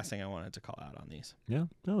was the last thing I wanted to call out on these. Yeah,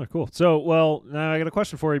 no, they're cool. So, well, now I got a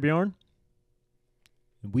question for you, Bjorn.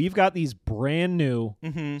 We've got these brand new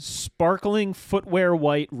sparkling footwear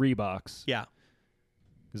white Reeboks. Yeah.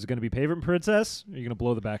 Is it going to be Pavement Princess? Or are you going to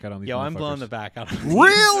blow the back out on these Yo, I'm motherfuckers? blowing the back out.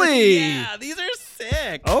 Really? Yeah, these are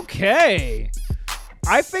sick. Okay.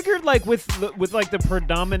 I figured like with like the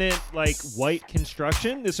predominant like white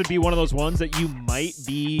construction, this would be one of those ones that you might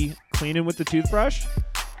be cleaning with the toothbrush.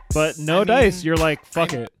 But no dice. You're like,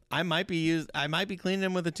 fuck it. I might be cleaning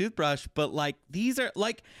them with a toothbrush, but like these are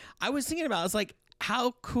like I was thinking about. I was like,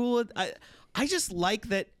 how cool! I just like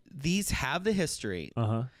that these have the history.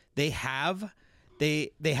 They have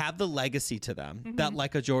the legacy to them that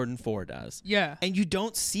like a Jordan 4 does. Yeah. And you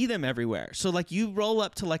don't see them everywhere. So like you roll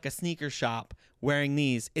up to like a sneaker shop wearing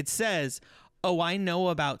these, it says, "Oh, I know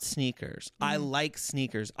about sneakers. I like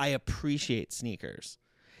sneakers. I appreciate sneakers."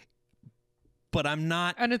 But I'm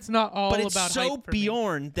not. And it's not all But it's about so hype for me.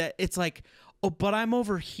 beyond that it's like, oh, but I'm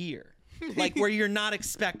over here. Like where you're not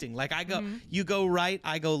expecting. Like I go, you go right,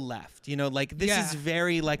 I go left. You know, like this Yeah. is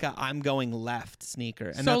very like a I'm going left sneaker.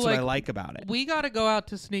 And So, that's what I like, like about it. We got to go out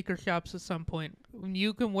to sneaker shops at some point.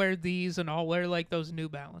 You can wear these and I'll wear like those New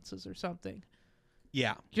Balances or something.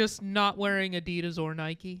 Yeah. Just not wearing Adidas or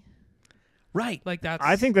Nike. Right. Like that's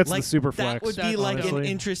I think that's Like the super that flex. would be That's like an honestly.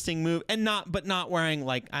 interesting move. And not wearing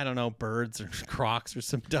like, I don't know, Birds or Crocs or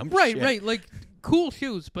some dumb right, shit. right. Like cool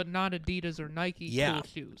shoes, but not Adidas or Nike Yeah. cool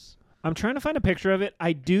shoes. I'm trying to find a picture of it.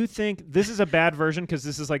 I do think this is a bad version because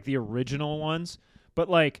this is like the original ones. But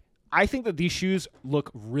like, I think that these shoes look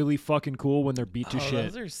really fucking cool when they're beat to Oh, shit.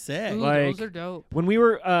 those are sick. Ooh, Like- those are dope. When we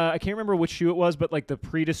were, I can't remember which shoe it was, but like the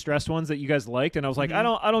pre-distressed ones that you guys liked, and I was like, I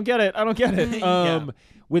don't get it. Yeah.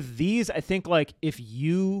 With these, I think like if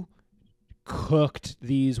you cooked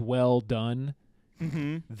these well done,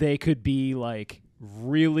 they could be like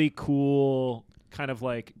really cool, kind of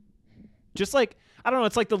like, just like, I don't know.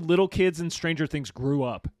 It's like the little kids in Stranger Things grew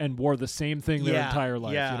up and wore the same thing their Yeah, entire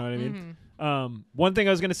life. yeah. You know what I mean? One thing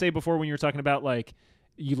I was gonna say before when you were talking about like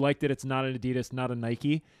you like that it's not an Adidas, not a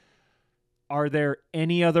Nike. Are there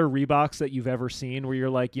any other Reeboks that you've ever seen where you're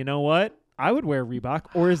like, you know what, I would wear Reebok,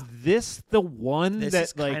 or is this the one This that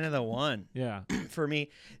is like? kind of the one. Yeah. For me.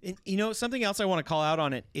 And, you know, something else I want to call out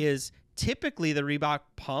on it is typically the Reebok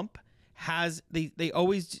pump has they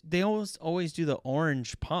always do the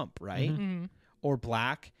orange pump, right? Mhm. Or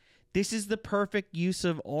black. This is the perfect use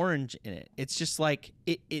of orange in it. It's just like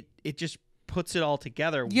it just puts it all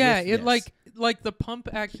together. Yeah, with it this. like the pump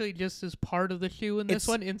actually just is part of the shoe in this It's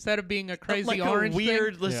one instead of being a crazy like orange a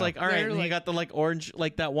weird, thing. just Yeah. like all right, They're and you like- got the like orange,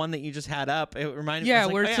 like that one that you just had up. It reminded Yeah, me. I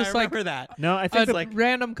was where like, it's oh, just I like- remember that. No, I A think like-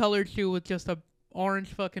 random colored shoe with just a orange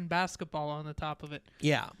fucking basketball on the top of it.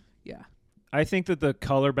 Yeah, Yeah. I think that the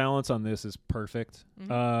color balance on this is perfect.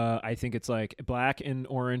 Mhm. I think it's like black and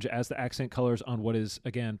orange as the accent colors on what is,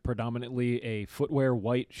 again, predominantly a footwear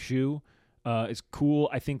white shoe is cool.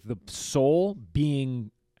 I think the sole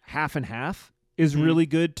being half and half is Mhm. really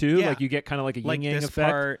good too. Yeah. Like you get kind of like a like yin yang this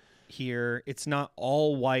effect. part here, it's not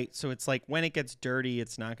all white, so it's like when it gets dirty,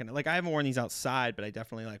 it's not gonna like. I haven't worn these outside, but I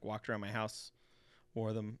definitely like walked around my house,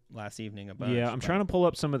 wore them last evening a bunch. Yeah, I'm trying to pull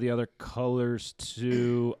up some of the other colors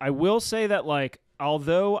too. I will say that like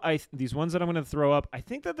although these ones that I'm going to throw up, I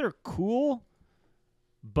think that they're cool,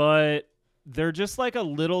 but they're just like a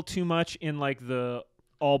little too much in like the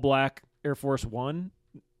all black Air Force 1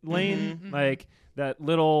 lane, Mhm. like that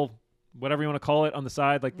little whatever you want to call it on the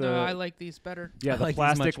side, like the No, I like these better. yeah, I the like these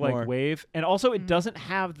plastic much like more. wave. And also it Mhm. doesn't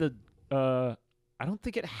have the I don't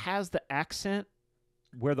think it has the accent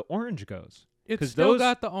where the orange goes. It's 'Cause still those-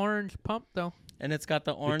 got the orange pump though. and it's got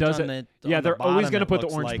the orange does on it- the Yeah, on the they're always bottom, going to it put the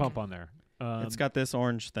looks orange like. pump on there. It's got this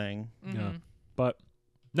orange thing. Yeah. Mhm. But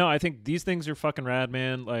no, I think these things are fucking rad,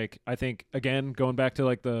 man. Like I think again, going back to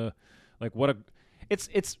like the like what a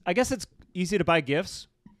it's I guess it's easy to buy gifts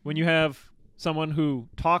when you have someone who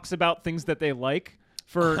talks about things that they like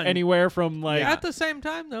for On- anywhere from like Yeah. At the same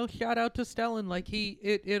time, though, shout out to Stellan. Like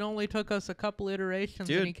it only took us a couple iterations,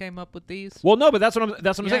 Dude. and he came up with these. Well, no, but that's what I'm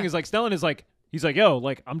Yeah. saying is like Stellan is like he's like, yo,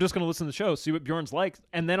 like I'm just gonna listen to the show, see what Bjorn's like,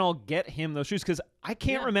 and then I'll get him those shoes because I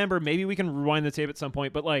can't Yeah. remember. Maybe we can rewind the tape at some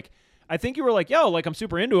point, but like I think you were like, yo, like I'm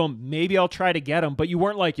super into them. Maybe I'll try to get them, but you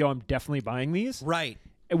weren't like, yo, I'm definitely buying these, Right.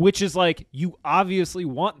 which is like you obviously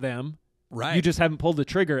want them. Right. You just haven't pulled the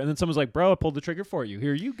trigger, and then someone's like, "Bro, I pulled the trigger for you.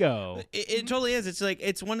 Here you go." It totally is. It's like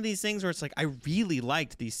it's one of these things where it's like I really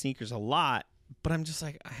liked these sneakers a lot, but I'm just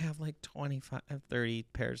like I have like 25, 30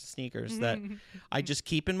 pairs of sneakers that I just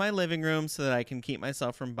keep in my living room so that I can keep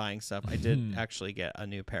myself from buying stuff. I did actually get a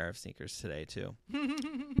new pair of sneakers today too.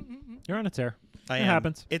 You're on a tear. I It am.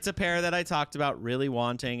 happens. It's a pair that I talked about really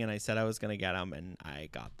wanting, and I said I was going to get them, and I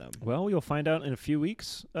got them. Well, you'll find out in a few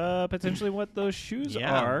weeks, potentially what those shoes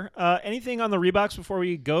Yeah. are. Anything on the Reeboks before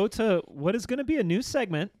we go to what is going to be a new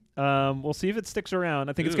segment? We'll see if it sticks around.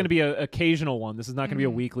 I think it's Ooh. going to be an occasional one. This is not going to be a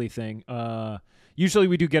weekly thing. Usually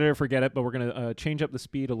we do get it or forget it, but we're going to change up the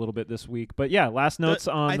speed a little bit this week. But yeah, last notes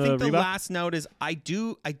on I the think the Reebok. last note is I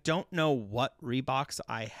don't know what Reeboks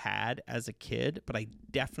I had as a kid, but I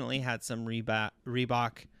definitely had some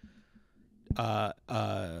Reebok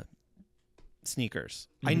sneakers.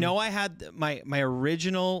 I know I had my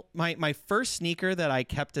original my first sneaker that I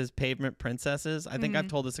kept as Pavement Princesses. I think I've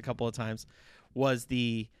told this a couple of times was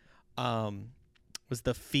the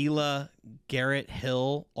Fila Garrett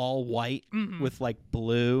Hill all white with like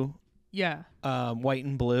blue Yeah. white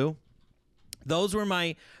and blue. Those were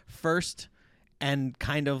my first and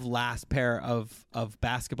kind of last pair of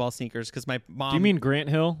basketball sneakers because my mom. Do you mean Grant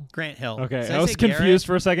Hill? Grant Hill? Okay, Did I was say confused Garrett?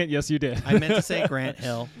 for a second. Yes, you did. I meant to say Grant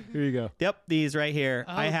Hill. Here you go. Yep, these right here.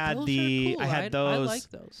 I Oh, had those are the cool. I had I those, like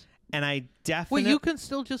those. and I definitely. Wait, you can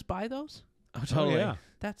still just buy those? Oh, totally. Oh, yeah.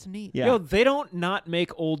 That's neat. Yeah. Yo, they don't not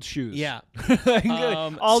make old shoes. Yeah. Like,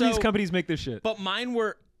 all these so- companies make this shit. But mine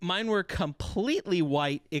were completely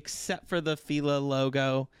white except for the Fila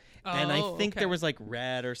logo. And I Oh, think okay. there was like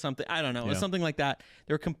red or something. I don't know. It was Yeah. something like that.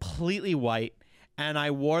 They were completely white. And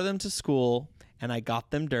I wore them to school and I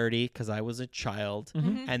got them dirty because I was a child.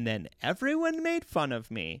 Mm-hmm. And then everyone made fun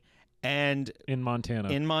of me. And In Montana.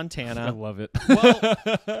 in I Montana, love it.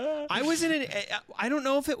 well, I was in it. I don't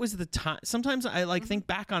know if it was the time. Sometimes I like think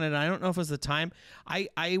back on it. And I don't know if it was the time. I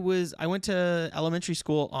went to elementary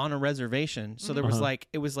school on a reservation, so there was Uh-huh. like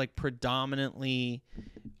it was like predominantly,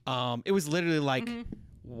 it was literally like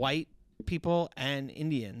white people and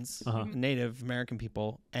Indians, Uh-huh. Native American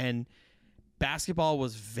people, and basketball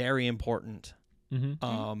was very important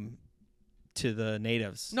Mhm. to the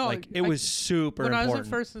natives. No, like it I- was super When I important. was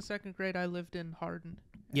in first and second grade, I lived in Hardin.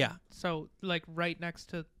 Yeah. So, like, right next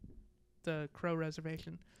to the Crow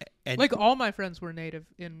Reservation. And Like, all my friends were native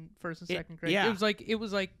in first and second grade. yeah. It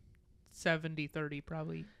was like 70-30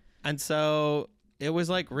 probably. And so it was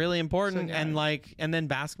like really important. So, yeah. And like, and then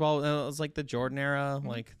basketball, it was like the Jordan era.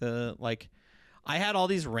 Mm-hmm. Like I had all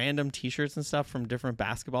these random T-shirts and stuff from different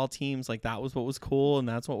basketball teams. Like that was what was cool, and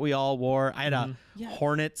that's what we all wore. I had a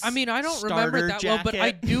Hornets. I mean, I don't remember it that well, but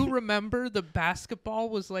I do remember the basketball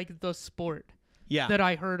was like the sport that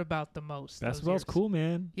I heard about the most. Basketball's cool,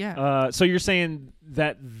 man. Yeah. So you're saying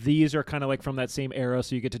that these are kind of like from that same era,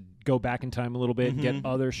 so you get to go back in time a little bit and get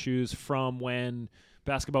other shoes from when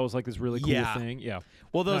basketball was like this really cool thing. Yeah.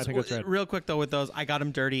 Well, those I think that's right. real quick though, with those, I got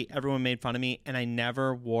them dirty. Everyone made fun of me, and I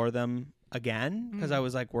never wore them again because I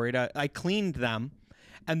was like worried. I cleaned them,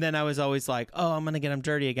 and then I was always like, "Oh, I'm gonna get them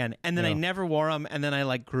dirty again," and then I never wore them, and then I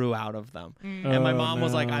like grew out of them. And my mom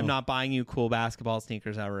was like, "I'm not buying you cool basketball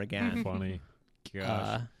sneakers ever again." Funny.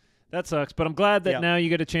 Gosh. That sucks, but I'm glad that now you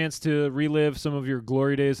get a chance to relive some of your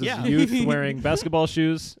glory days as a youth wearing basketball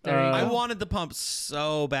shoes. I wanted the pump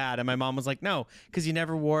so bad, and my mom was like, "No, because you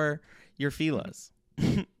never wore your Fila's."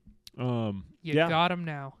 You got them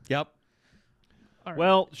now. Yep. All right.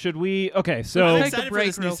 Well, should we? Okay, so I'm Take a excited for break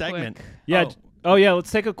this new real segment. quick. yeah. Oh yeah,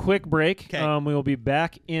 let's take a quick break. 'Kay. We will be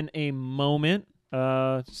back in a moment.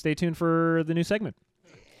 Stay tuned for the new segment.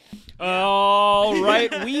 All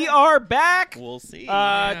right, we are back. We'll see.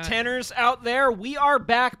 Tanners out there, we are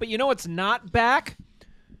back. But you know what's not back?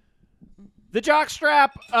 The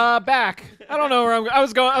jockstrap back. I don't know where I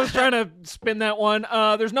was going. I was trying to spin that one.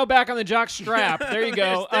 There's no back on the jockstrap. There you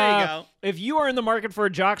go. There you go. If you are in the market for a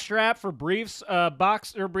jockstrap for briefs,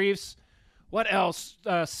 boxer briefs, what else?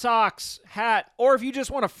 Socks, hat, or if you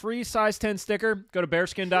just want a free size 10 sticker, go to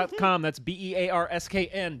bearskin.com. That's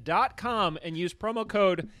BEARSKN.com and use promo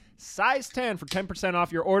code size10 for 10%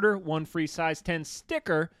 off your order, one free size 10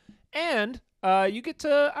 sticker, and you get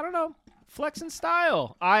to, I don't know, flex in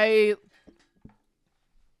style. I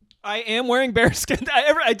am wearing bearskin.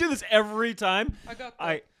 I do this every time.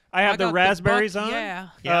 I have the raspberries on.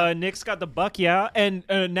 Yeah. Nick's got the buck, and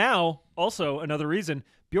now also another reason.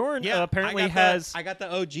 Bjorn apparently has. I got the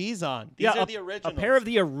OGs on. These are the originals. A pair of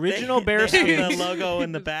the original bearskin. They have the logo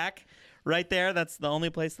in the back, right there. That's the only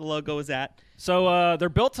place the logo is at. So they're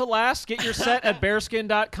built to last. Get your set at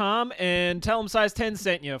bearskin.com and tell them size 10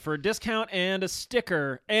 sent you for a discount and a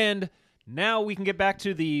sticker. And now we can get back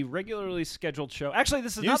to the regularly scheduled show. Actually,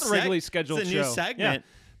 this is not the regularly scheduled show. It's a new segment.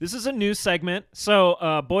 Yeah. This is a new segment.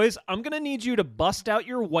 So, boys, I'm going to need you to bust out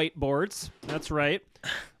your whiteboards. That's right.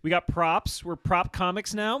 We got props. We're prop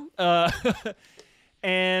comics now.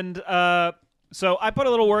 And so I put a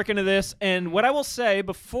little work into this. And what I will say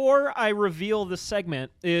before I reveal the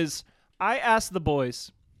segment is I asked the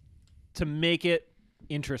boys to make it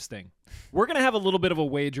interesting. We're going to have a little bit of a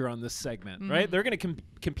wager on this segment, right? They're going to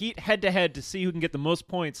compete head-to-head to see who can get the most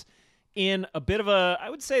points in a bit of a, I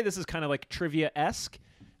would say this is kind of like trivia-esque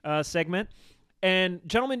segment. And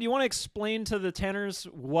gentlemen, do you want to explain to the Tanners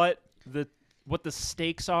what the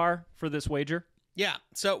stakes are for this wager? Yeah.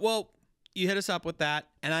 So, well, you hit us up with that,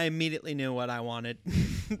 and I immediately knew what I wanted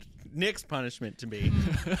Nick's punishment to be.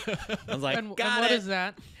 I was like, And got what it. is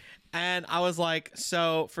that? And I was like,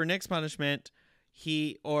 so for Nick's punishment,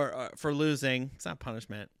 or for losing, it's not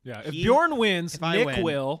punishment. Yeah. If Bjorn wins, if I Nick win,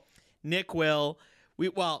 will. Nick will.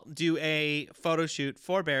 Do a photo shoot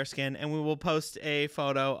for Bearskin, and we will post a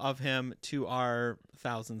photo of him to our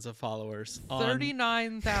thousands of followers.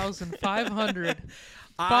 39,500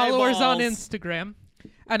 followers on Eyeballs. Instagram.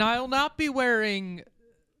 And I'll not be wearing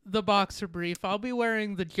the boxer brief. I'll be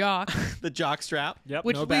wearing the jock, The jock strap, Yep.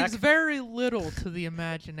 which no leaves back. very little to the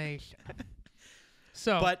imagination.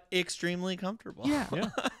 So, but extremely comfortable. yeah. Yeah.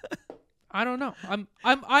 I don't know.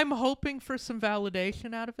 I'm hoping for some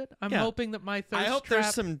validation out of it. I'm Yeah. hoping that my thirst I hope trap.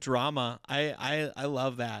 there's some drama. I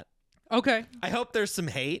love that. Okay. I hope there's some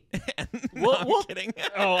hate. We'll- I'm we'll- kidding.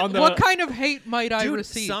 Oh, on the What kind of hate might I Dude,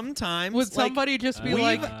 receive? sometimes Would like, somebody just be we've,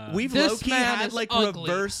 like, we've "This low-key man had is like ugly."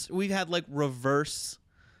 reverse. We've had like reverse,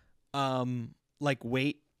 like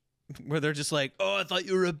weight. Where they're just like, oh, I thought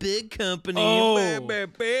you were a big company. Oh.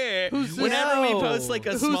 Who's this? Whenever we No. post like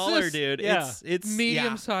a Who's smaller this? dude, Yeah. it's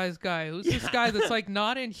medium-sized guy. Who's this guy that's like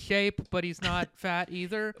not in shape, but he's not fat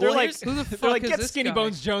either? They're Well, like, here's- who the they're fuck like, is get this Skinny guy?"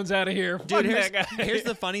 Bones Jones out of here. Dude, Fuck here's, that guy. here's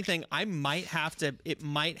the funny thing. It might have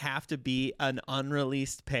to be an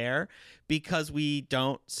unreleased pair because we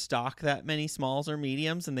don't stock that many smalls or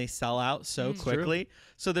mediums and they sell out so quickly.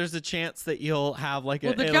 So there's a chance that you'll have like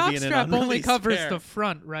Well, the it'll be in an jockstrap only unreleased covers pair. the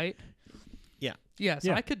front, right? Yeah. Yeah, so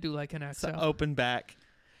Yeah. I could do like an XL. So open back.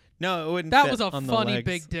 No, it wouldn't That fit was a on the funny legs.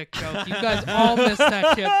 big dick joke. You guys all missed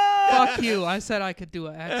that shit. Fuck you. I said I could do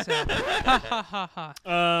a XL. Ha ha ha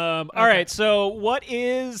ha. All right, so what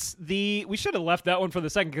is the... We should have left that one for the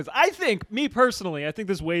second because I think, me personally, I think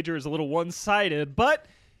this wager is a little one-sided, but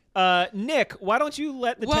Nick, why don't you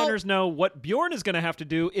let the Well- tenors know what Bjorn is going to have to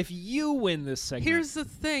do if you win this segment? Here's the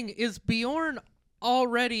thing: is Bjorn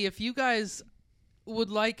already? If you guys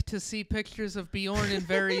would like to see pictures of Bjorn in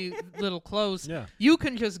very little clothes, Yeah. you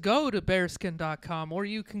can just go to bearskin.com, or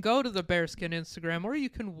you can go to the Bearskin Instagram, or you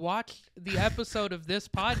can watch the episode of this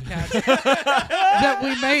podcast that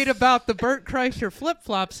we made about the Bert Kreischer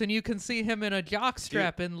flip-flops, and you can see him in a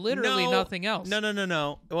jockstrap and literally nothing else.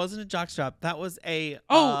 No. It wasn't a jockstrap. That was a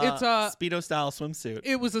it's a- Speedo style swimsuit.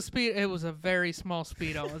 It was a very small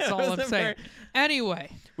Speedo. That's all was I'm a saying.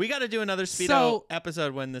 Anyway. We got to do another Speedo So-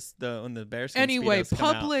 episode when the Bearskin Anyway, Speedos come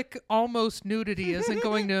out. public almost nudity isn't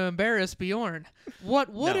going to embarrass Bjorn. What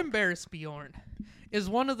would No. embarrass Bjorn is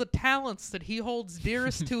one of the talents that he holds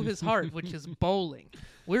dearest to his heart, which is bowling.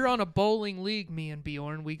 We're on a bowling league, me and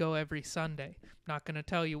Bjorn. We go every Sunday. Not going to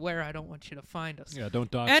tell you where. I don't want you to find us. Yeah, don't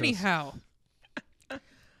dox us. Anyhow,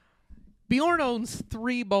 Bjorn owns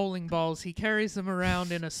 3 bowling balls. He carries them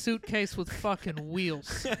around in a suitcase with fucking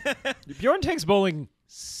wheels. Bjorn takes bowling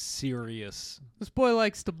serious. This boy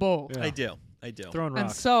likes to bowl. Yeah. I do. Throwing And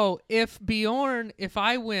rocks. so, if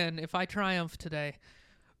I win, if I triumph today,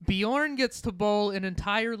 Bjorn gets to bowl an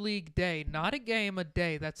entire league day, not a game, a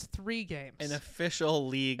day. That's 3 games. An official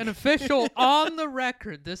league. An official on the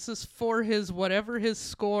record. This is for his whatever his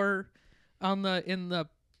score on the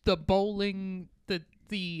bowling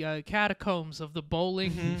the catacombs of the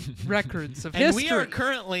bowling records of and history. we are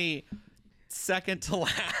currently second to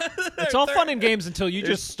last. It's all fun and games until you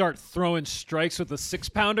just start throwing strikes with a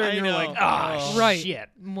 6-pounder, and I you're know. like, ah, right. shit.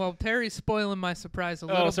 Well, Terry's spoiling my surprise a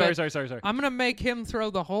little Oh, bit. sorry. I'm gonna make him throw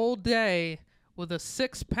the whole day with a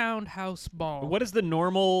 6-pound house ball. What is the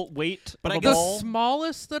normal weight But of I a guess- The ball?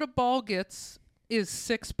 smallest that a ball gets is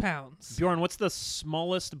 6 pounds. Bjorn, what's the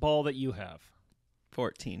smallest ball that you have?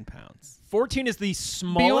 14 pounds. 14 is the Bjorn,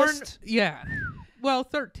 smallest. yeah. Well,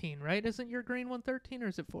 13, right? Isn't your green one 13 or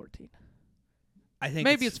is it 14? I think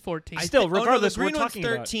Maybe it's 14. Still, regardless, the green we're one's talking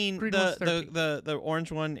about- 13. Green the, one's the, 13. the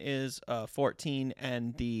orange one is 14,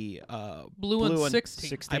 and the Blue one's one, 16.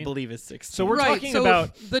 16. I believe is 16. So we're right, talking so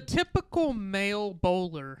about- the typical male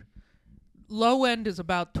bowler, low end is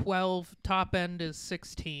about 12, top end is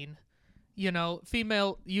 16. You know,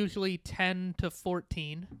 female usually 10 to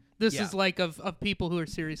 14. This Yeah. is like of people who are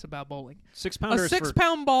serious about bowling. 6-pounder A is for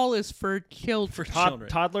 6-pound ball is for children. for tod- children.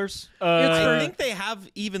 toddlers. I think they have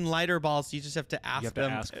even lighter balls. You just have to ask have to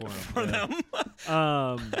them ask for 'em, yeah.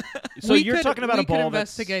 them. So We you're could- talking about we a ball could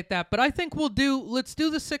that's investigate that, but I think let's do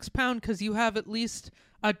the 6-pound because you have at least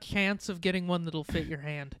a chance of getting one that'll fit your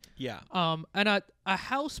hand. Yeah. And a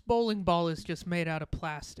house bowling ball is just made out of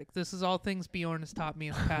plastic. This is all things Bjorn has taught me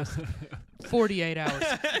in the past 48 hours.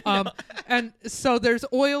 And so there's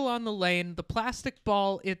oil on the lane. The plastic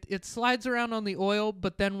ball, it slides around on the oil,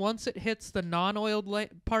 but then once it hits the non-oiled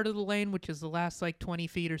part of the lane, which is the last like 20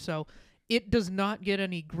 feet or so, it does not get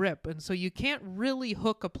any grip. And so you can't really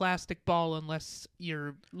hook a plastic ball unless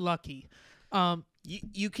you're lucky.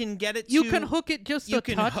 You can get it. You to- can hook it just You a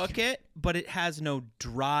can touch. hook it, but it has no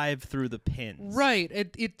drive through the pins. Right.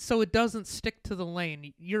 It so it doesn't stick to the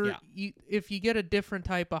lane. Yeah. If you get a different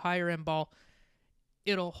type of higher end ball,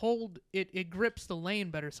 it'll hold it grips the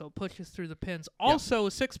lane better, so it pushes through the pins. Also, a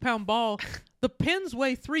 6-pound ball, the pins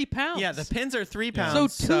weigh 3 pounds. Yeah, the pins are 3 so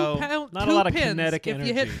pounds. 2 pound Not a two lot of pins, kinetic if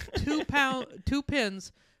you hit energy. 2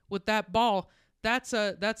 pins with that ball, that's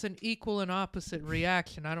an equal and opposite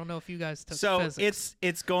reaction. I don't know if you guys took So physics.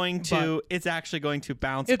 it's actually going to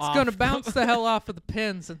bounce. It's off going to bounce the hell off of the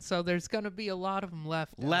pins, and so there's going to be a lot of them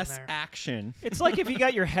left down less there. action. It's like if you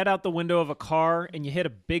got your head out the window of a car and you hit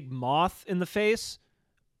a big moth in the face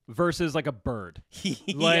versus like a bird.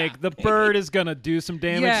 Like the bird is gonna do some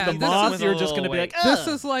damage. Yeah, the this moth, is- you're just gonna be like, This "Ugh."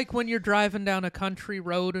 is like when you're driving down a country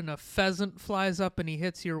road and a pheasant flies up and he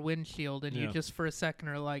hits your windshield, and you Yeah. just for a second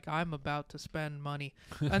are like, "I'm about to spend money,"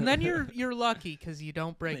 and then you're lucky because you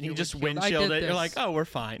don't break. And you your just windshield. I windshield did it. You're this. like, oh, we're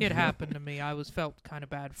fine. It happened to me. I felt kind of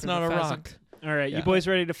bad for It's not the a pheasant. rock. All right, Yeah. you boys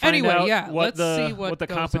ready to find Anyway, out yeah, what let's see the what the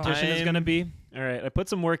goes on. competition is going to I'm- be? All right, I put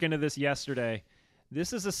some work into this yesterday.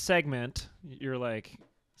 This is a segment. You're like,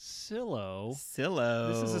 Silo. Silo.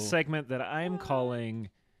 This is a segment that I'm calling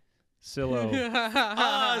Silo. Oh,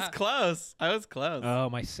 I was close. I was close. Oh,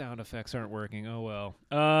 my sound effects aren't working. Oh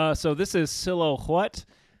well. So this is Silo what?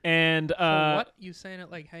 And What you saying it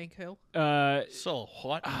like Hank Hill? So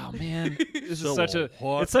what? Oh man, this is Silo such a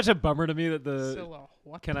what? it's such a bummer to me that the Silo,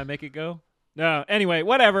 what? Can I make it go? No. Anyway,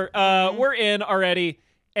 whatever. We're in already,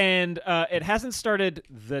 and it hasn't started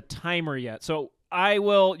the timer yet. So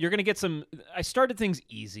You're going to get some. I started things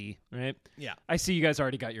easy, right? Yeah. I see you guys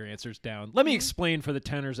already got your answers down. Let me explain for the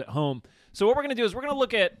tenors at home. So what we're going to do is we're going to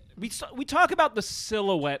look at we talk about the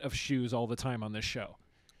silhouette of shoes all the time on this show.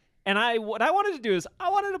 And what I wanted to do is I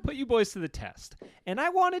wanted to put you boys to the test. And I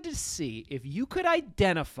wanted to see if you could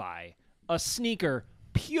identify a sneaker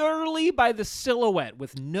purely by the silhouette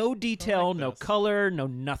with no detail, no color, no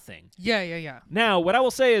nothing. Yeah. Now, what I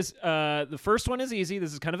will say is the first one is easy.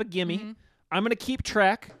 This is kind of a gimme. I'm going to keep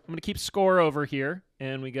track. I'm going to keep score over here.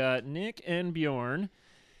 And we got Nick and Bjorn.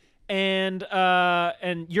 And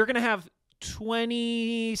you're going to have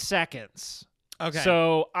 20 seconds. Okay.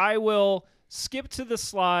 So I will skip to the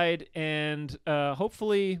slide, and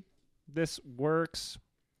hopefully this works.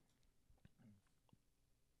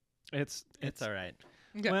 It's all right.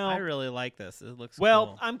 Okay. Well, I really like this. It looks well,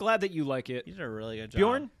 cool. I'm glad that you like it. You did a really good job.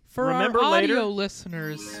 Bjorn, For remember our later. audio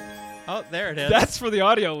listeners, Oh, there it is. That's for the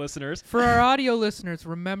audio listeners.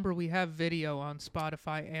 remember we have video on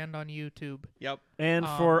Spotify and on YouTube. Yep. And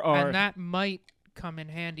for our and that might come in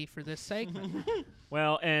handy for this segment.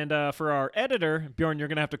 Well, and for our editor, Bjorn, you're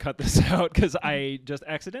going to have to cut this out because I just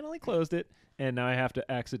accidentally closed it, and now I have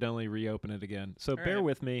to accidentally reopen it again. So bear right.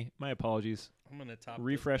 with me. My apologies. I'm gonna top.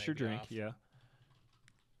 Refresh this your baby drink. off. Yeah.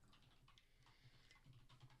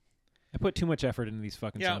 I put too much effort into these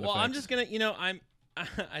fucking Yeah. sound Well, effects. I'm just gonna.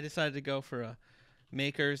 I decided to go for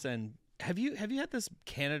Makers. And have you had this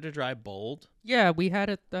Canada Dry Bold? Yeah, we had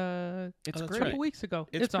it It's Oh, a that's couple right. weeks ago.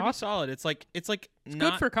 It's pretty awesome. solid. It's like It's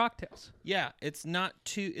not good for cocktails. Yeah, it's not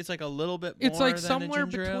too. It's like a little bit more. It's like than somewhere a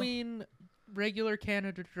ginger ale. between regular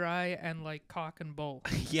Canada Dry and like Cock and Bowl.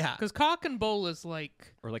 Yeah. Because Cock and Bowl is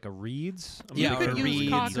like or like a Reeds. I'm Yeah, you gonna could or use Reeds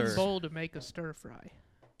Cock or- and Bowl to make a stir fry.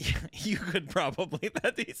 You could probably.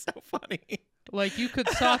 That'd be so funny. Like you could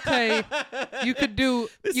saute. You could do.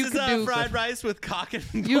 This you is could do fried rice with cock and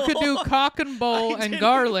bowl. You could do cock and bowl I and didn't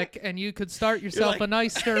garlic, and you could start yourself like- a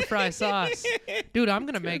nice stir fry sauce. Dude, I'm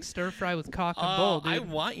gonna make stir fry with cock and bowl, dude. I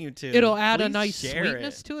want you to. It'll add a Please nice share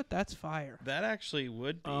sweetness it. to it. That's fire. That actually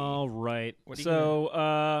would be. All right. What are you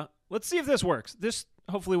So let's see if this works. This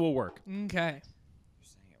hopefully will work. Okay.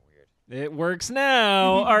 It works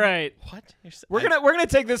now. All right. What? We're gonna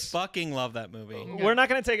take this. fucking love that movie. Okay. We're not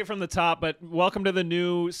gonna take it from the top, but welcome to the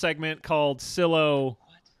new segment called Silo.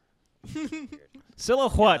 Silo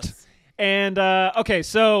what? Yes. And okay,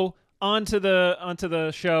 so onto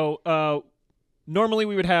the show. Normally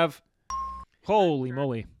we would have. Holy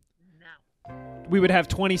moly. We would have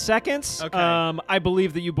 20 seconds. Okay. I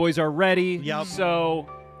believe that you boys are ready. Yep. So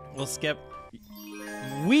We'll skip.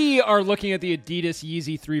 we are looking at the Adidas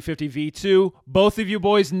Yeezy 350 V2. Both of you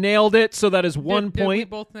boys nailed it, so that is 1 Did we point.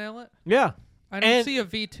 both nail it? Yeah. I don't And- see a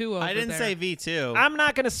V2 over I didn't there. say V2. I'm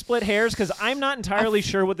not going to split hairs because I'm not entirely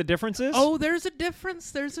sure what the difference is. Oh, there's a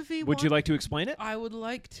difference. There's a V1. Would you like to explain it? I would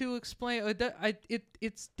like to explain.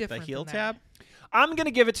 It's the different. heel than tab. that. I'm going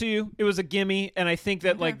to give it to you. It was a gimme, and I think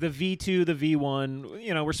that Okay. like the V2, the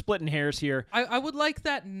V1, we're splitting hairs here. I would like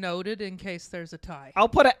that noted in case there's a tie. I'll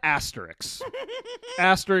put an asterisk.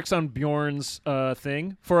 Asterisk on Bjorn's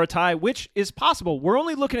thing for a tie, which is possible. We're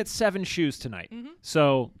only looking at 7 shoes tonight.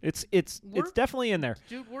 So it's We're- definitely in there.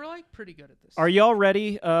 Dude, we're like pretty good at this. Are y'all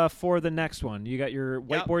ready for the next one? You got your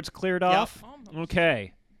whiteboards cleared off? Almost.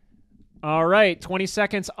 Okay. All right, 20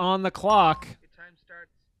 seconds on the clock. Time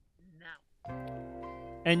starts now.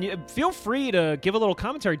 And you, feel free to give a little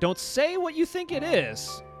commentary. Don't say what you think it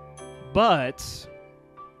is, but...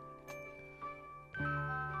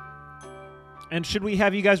 And should we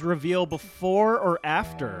have you guys reveal before or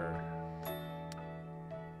after?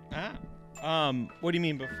 What do you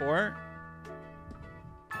mean before?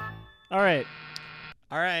 All right.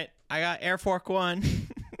 All right, I got Air Force One.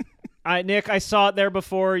 Nick, I saw it there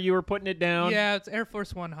before. You were putting it down. Yeah, it's Air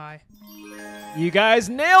Force One high. You guys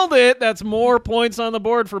nailed it. That's more points on the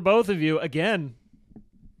board for both of you. Again,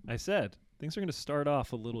 I said things are going to start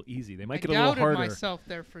off a little easy. They might I get a little doubted harder. myself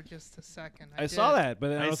there for just a second. I saw did. that, but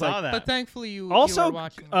then I I was saw like, that. But thankfully you also, you were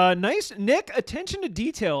watching. nice, Nick. Attention to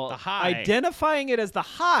detail. The high. Identifying it as the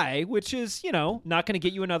high, which is not going to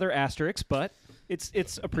get you another asterisk, but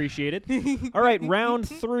it's appreciated. All right, round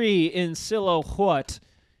 3 in Silo what?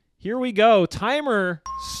 Here we go. Timer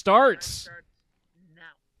starts. Starts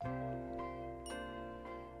now.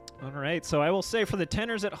 All right, so I will say for the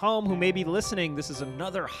tenors at home who may be listening, this is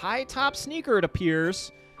another high top sneaker, it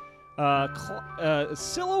appears.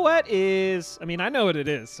 Silhouette is, I know what it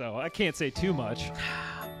is, so I can't say too much.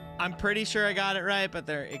 I'm pretty sure I got it right, but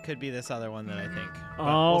it could be this other one that I think. But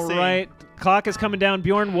All we'll see. right, clock is coming down.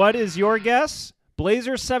 Bjorn, what is your guess?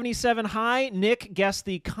 Blazer 77 high. Nick guessed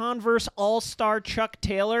the Converse All-Star Chuck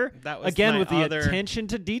Taylor. That was again my with the other- attention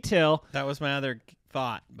to detail. That was my other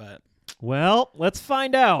thought, but Well, let's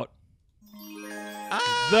find out.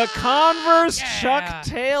 The Converse Yeah. Chuck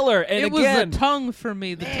Taylor. And it was again, the tongue for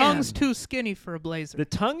me. The Man. tongue's too skinny for a blazer. the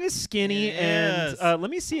tongue is skinny. It And is. let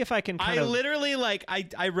me see if I can kind I of... literally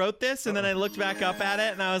I wrote this and then I looked back up at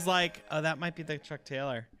it and I was like, oh, that might be the Chuck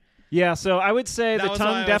Taylor. Yeah, so I would say That the was why I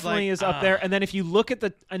tongue was definitely like, is up there. And then if you look at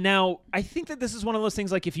the now, I think that this is one of those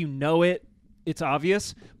things like if you know it, it's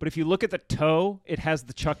obvious. But if you look at the toe, it has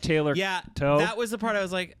the Chuck Taylor Yeah, toe. that was the part I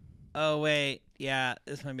was like, oh wait, yeah,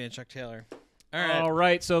 this might be a Chuck Taylor. All right. All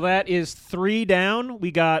right, so that is 3 down. We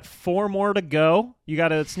got 4 more to go. You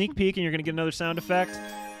got a sneak peek, and you're going to get another sound effect.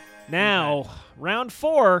 Now, round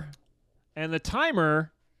 4, and the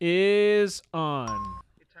timer is on.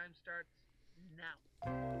 Your time starts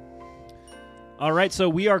now. All right, so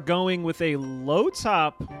we are going with a low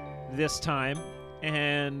top this time,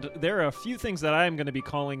 and there are a few things that I am going to be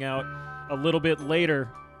calling out a little bit later.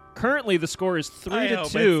 Currently, the score is 3 I to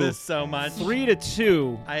hope 2. it's this so much. 3 to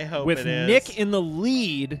 2. I hope with it is. Nick in the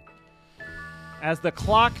lead. As the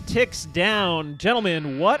clock ticks down,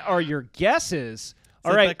 gentlemen, what are your guesses?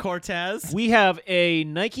 All Is it right, the Cortez. we have a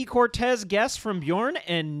Nike Cortez guess from Bjorn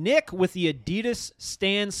and Nick with the Adidas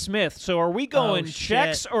Stan Smith. So are we going shit.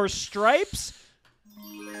 checks or stripes?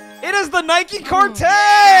 It is the Nike Cortez!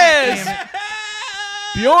 Damn it.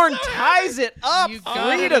 Bjorn ties it up You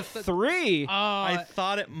got 3 it to at the- 3. I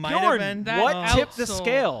thought it might have Bjorn, been. that what tipped the outsole.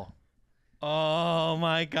 scale? Oh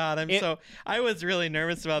my god, I was really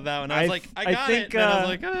nervous about that one. I was like, I I got think, it. And then I was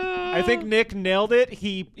like, I think Nick nailed it.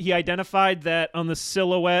 He identified that on the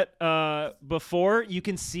silhouette before. You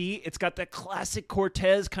can see it's got that classic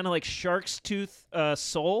Cortez kind of like shark's tooth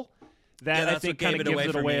sole. That Yeah, I that's think what kind gave of it gives away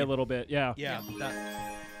it for away me. a little bit. Yeah. yeah.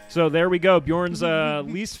 That, So there we go. Bjorn's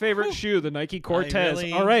least favorite shoe, the Nike Cortez.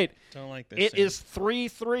 really All right. don't like this. It shoe. is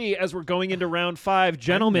 3-3 as we're going into round 5. I'm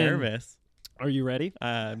Gentlemen, nervous. are you ready?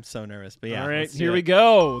 I'm so nervous, but yeah. All right, let's do here we it.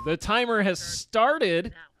 go. The timer has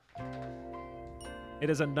started. Now. It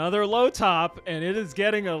is another low top, and it is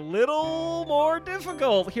getting a little more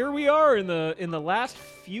difficult. Here we are in the last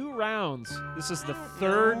few rounds. This is the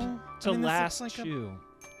third know. to I mean, this last looks like a- shoe.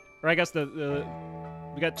 Or I guess the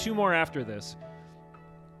we got 2 more after this.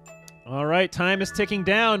 All right, time is ticking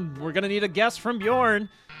down. We're gonna need a guess from Bjorn.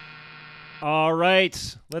 All right,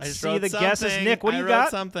 I let's just see wrote the guesses. something. Nick, what do I you wrote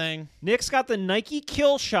got? Something. Nick's got the Nike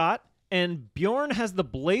Kill Shot, and Bjorn has the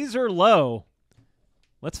Blazer Low.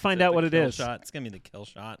 Let's find out what it Kill is. Shot. It's gonna be the kill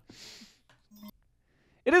shot.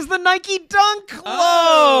 It is the Nike Dunk Low.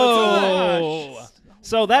 Oh, it's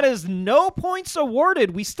So that is no points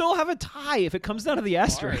awarded. We still have a tie if it comes down to the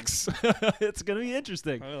asterisks. It's going to be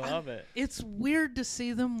interesting. I love it. It's weird to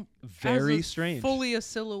see them Very as a strange. fully a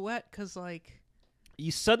silhouette because like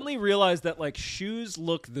You suddenly realize that like shoes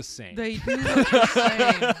look the same. they do look the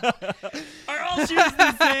same. Are all shoes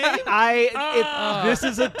the same? This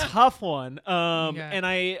is a tough one. Yeah. And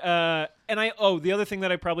I the other thing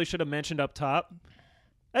that I probably should have mentioned up top.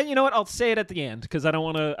 And you know what? I'll say it at the end because I don't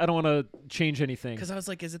want to change anything. Because I was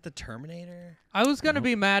like, is it the Terminator? I was gonna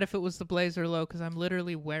be mad if it was the Blazer Low because I'm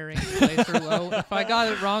literally wearing the Blazer Low. If I got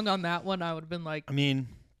it wrong on that one, I would have been like, I mean,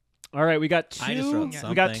 All right, we got I just wrote two.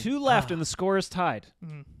 We got something. 2 left, and the score is tied.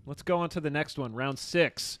 mm. Let's go on to the next one, round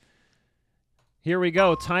 6. Here we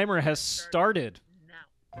go. Timer has started.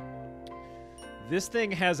 Now. This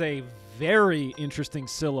thing has a very interesting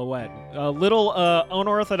silhouette. A little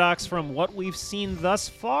unorthodox from what we've seen thus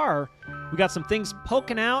far. We got some things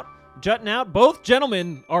poking out, jutting out. Both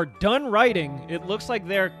gentlemen are done writing. It looks like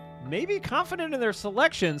they're maybe confident in their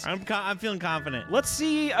selections. I'm feeling confident. Let's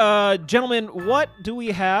see, gentlemen, what do we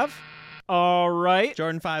have? All right.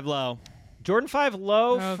 Jordan 5 low. Jordan 5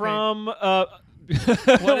 low Okay. from...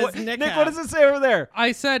 does Nick what have? does it say over there?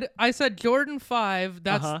 I said Jordan 5.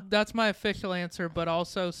 Uh-huh. That's my official answer, but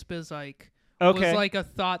also Spizike Okay. was like a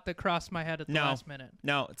thought that crossed my head at the No. last minute.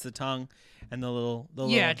 No, it's the tongue and the little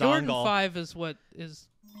Yeah, little Jordan dongle. 5 is what is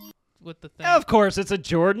with the thing. Of course, it's a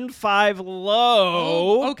Jordan 5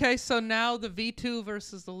 low. Oh, okay, so now the V2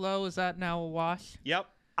 versus the low, is that now a wash? Yep.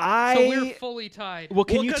 So we're fully tied. Well,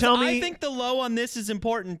 can Well, you 'cause tell me? I think the low on this is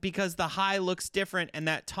important because the high looks different and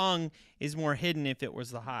that tongue is more hidden if it was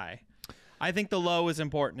the high. I think the low is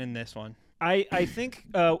important in this one. I think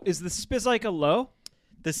is the Spizike a low?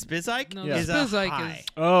 The Spizike No, the is a Spizike high. is-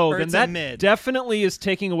 Oh, Or then it's a that mid. definitely is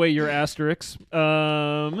taking away your asterisks.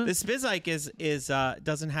 The Spizike is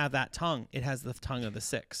doesn't have that tongue. It has the tongue of the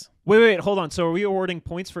 6. Wait, hold on. So are we awarding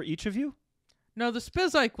points for each of you? No, the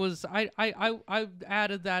Spizike was I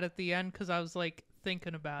added that at the end because I was like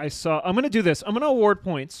thinking about I it. saw. I'm going to do this. I'm going to award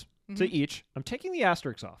points to Mhm. each. I'm taking the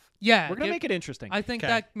asterisks off. Yeah, We're going to make it interesting. I think 'Kay.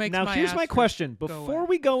 that makes Now, my here's my asterisk question. go Before away.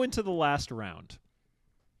 we go into the last round,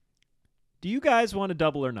 do you guys want a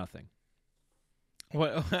double or nothing?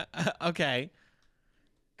 What? Okay.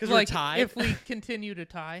 Because like, we're tied. if we continue to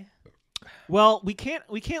tie. Well, we can't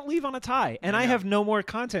leave on a tie, and I know. have no more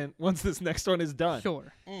content once this next one is done.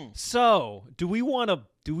 Sure. So, do we want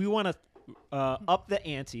to up the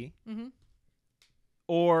ante, Mhm.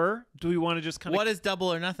 or do we want to just kind of? What is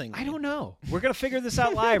double or nothing? I don't know. We're gonna figure this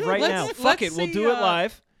out live right now. Let's Fuck it, we'll see, do it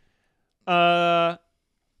live.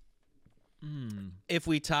 If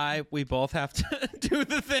we tie, we both have to do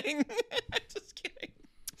the thing. Just kidding.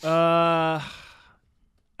 I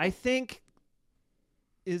think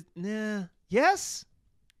yes.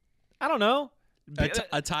 I don't know.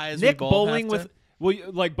 A tie is Nick we both bowling have with. Well,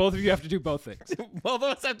 like both of you have to do both things. both of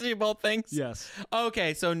us have to do both things. Yes.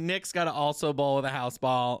 Okay, so Nick's got to also bowl with a house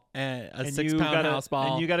ball and a And 6 you pound gotta, house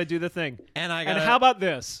ball. and you got to do the thing. And I And got. how about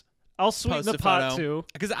this? I'll sweeten post the a pot photo. too.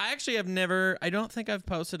 Because I actually have never. I don't think I've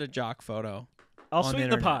posted a jock photo. I'll on the sweeten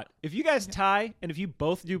the internet. pot. If you guys tie and if you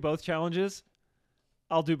both do both challenges,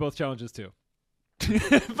 I'll do both challenges too.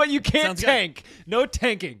 But you can't Sounds good. tank. No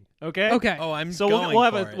tanking. Okay. Okay. Oh, I'm So going we'll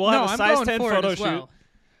have for a it. we'll no, have a I'm size going 10 for photo it as shoot. well.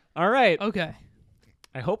 All right. Okay.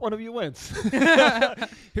 I hope one of you wins.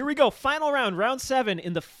 Here we go. Final round, round 7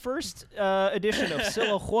 in the first edition of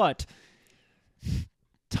Silhouette.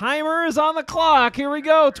 Timer is on the clock. Here we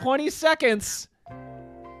go. 20 seconds.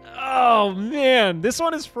 Oh, man. This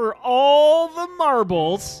one is for all the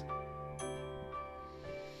marbles.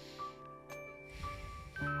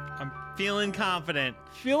 I'm feeling confident.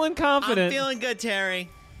 Feeling confident. I'm feeling good, Terry.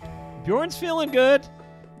 Bjorn's feeling good.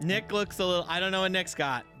 Nick looks a little. I don't know what Nick's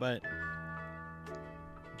got, but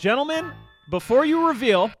Gentlemen, before you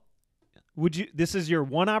reveal, this is your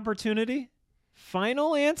one opportunity?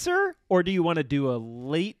 Final answer? Or do you want to do a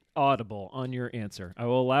late audible on your answer? I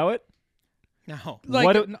will allow it. no. Like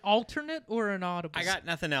What do- an alternate or an audible? I got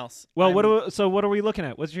nothing else. Well, I'm- what are we looking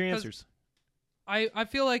at? What's your 'Cause- answers? I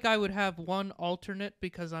feel like I would have one alternate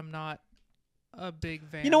because I'm not a big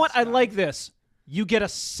Vans You know what? I guy. like this. You get a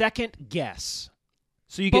second guess.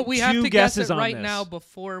 So you But get we two have to guess guesses it on right this. now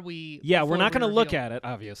before we. Yeah, we're before not we going to look reveal. at it,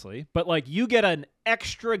 obviously. But, like, you get an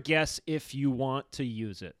extra guess if you want to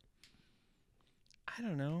use it. I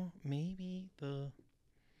don't know. Maybe the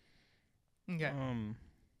Okay.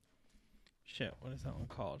 shit. What is that one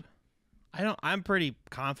called? I don't. I'm pretty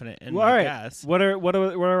confident in Well, my all right. guess. What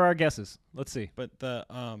are our guesses? Let's see. But the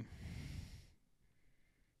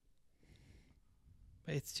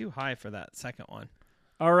it's too high for that second one.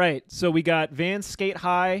 All right. So we got Vans Skate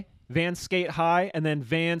High, and then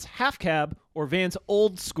Vans Half Cab or Vans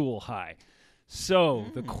Old School High. So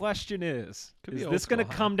the question is Could be old this going to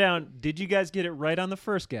school high. come down? Did you guys get it right on the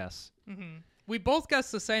first guess? Mm-hmm. We both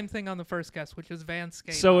guessed the same thing on the first guess, which is Vans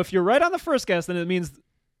skate. So if you're right on the first guess, then it means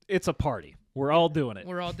it's a party. We're all doing it.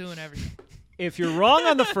 We're all doing everything. If you're wrong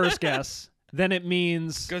on the first guess, then it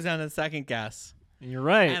means Goes down to the second guess, you're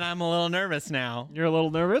right. and I'm a little nervous now You're a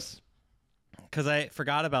little nervous? because I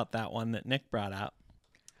forgot about that one that Nick brought up.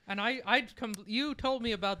 And you told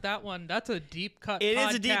me about that one. That's a deep cut. It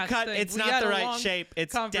is a deep podcast cut. thing. It's We not had the a right long shape.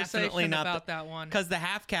 It's conversation definitely not about that one. because the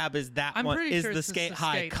half cab is that I'm one pretty is sure the it's skate the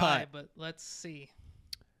high skate cut. high, but let's see.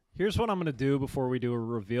 Here's what I'm going to do before we do a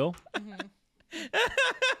reveal.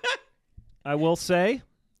 I will say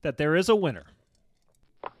that there is a winner.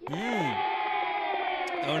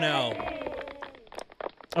 Oh no!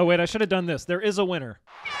 Oh, wait, I should have done this. There is a winner.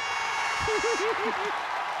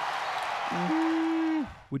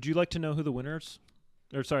 Would you like to know who the winners?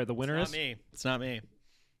 Or sorry, the winner It's is? not me. It's not me.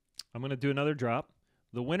 I'm going to do another drop.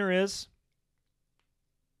 The winner is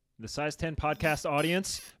the Size 10 podcast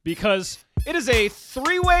audience because it is a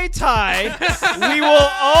 3-way tie. We will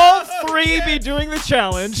all 3 be doing the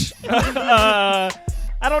challenge. I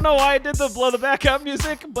don't know why I did the blow the backup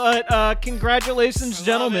music, but congratulations,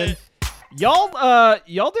 gentlemen.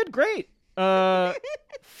 Y'all did great. 5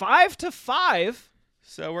 to 5.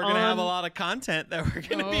 So we're gonna have a lot of content that we're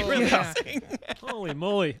gonna be Oh, yeah. releasing. Holy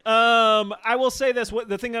moly. I will say this.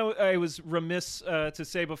 The thing I was remiss to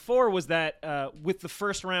say before was that with the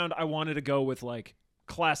first round, I wanted to go with, like,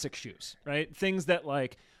 classic shoes, right? Things that,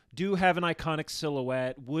 like, do have an iconic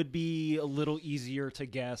silhouette, would be a little easier to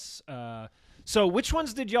guess. So which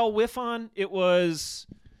ones did y'all whiff on? It was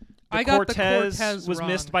I got the Cortez was wrong.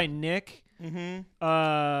 missed by Nick.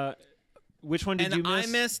 Mm-hmm. Which one did you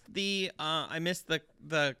And miss? I missed the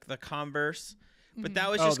Converse, but that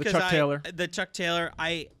was Oh, just the because Chuck Taylor. the Chuck Taylor.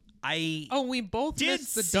 I Oh, we both did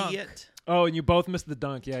missed the see dunk. it. Oh, and you both missed the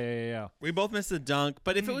dunk. Yeah. We both missed the dunk,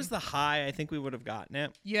 but if it was the high, I think we would have gotten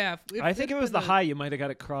it. Yeah. I think if it was the high, you might have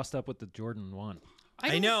got it crossed up with the Jordan 1. I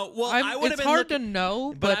don't- know. Well, I would have It's been hard looking, to know,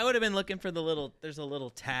 but but I would have been looking for the little. There's a little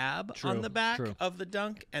tab True, on the back true. of the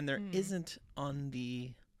dunk, and there not on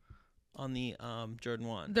the Jordan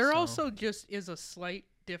 1. there so. also just is a slight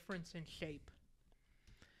difference in shape.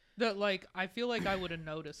 That like I feel like I would have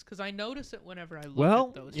noticed because I notice it whenever I look Well,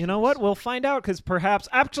 at those. you know shoes. what? We'll find out because perhaps.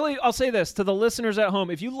 Actually, I'll say this to the listeners at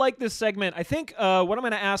home: if you like this segment, I think what I'm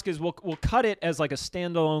going to ask is we'll cut it as like a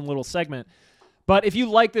standalone little segment. But if you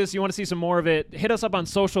like this, you want to see some more of it, hit us up on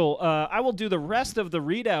social. I will do the rest of the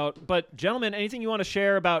readout. But gentlemen, anything you want to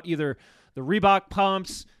share about either the Reebok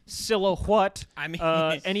pumps, silhouette, I mean,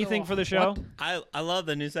 anything for the show? I love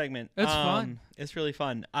the new segment. It's fun. It's really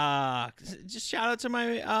fun. Just shout out to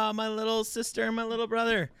my my little sister and my little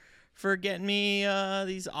brother for getting me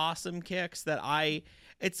these awesome kicks that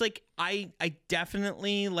it's like I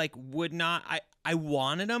definitely like would not I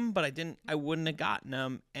wanted them, but I wouldn't have gotten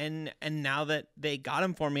them, and now that they got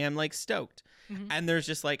them for me, I'm like stoked. And there's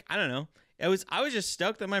just like I don't know. I was just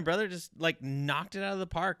stoked that my brother just like knocked it out of the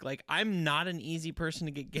park. Like I'm not an easy person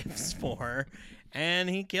to get gifts for, and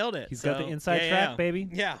he killed it. He's So, got the inside yeah, track, yeah. baby.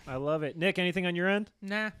 Yeah. I love it. Nick, anything on your end?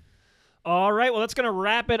 Nah. All right, well, that's going to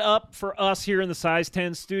wrap it up for us here in the Size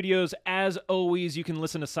 10 studios. As always, you can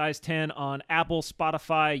listen to Size 10 on Apple,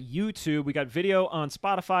 Spotify, YouTube. We got video on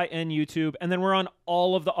Spotify and YouTube, and then we're on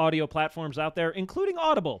all of the audio platforms out there, including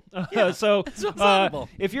Audible. So Audible.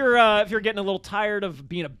 if you're getting a little tired of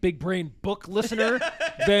being a big brain book listener,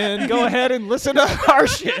 then go ahead and listen to our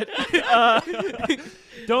shit.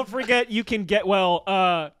 Don't forget, you can get,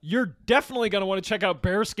 you're definitely going to want to check out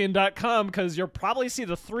bearskin.com because you'll probably see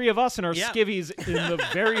the three of us in our Yeah. skivvies in the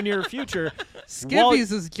very near future.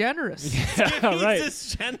 Skivvies is generous. Yeah, right.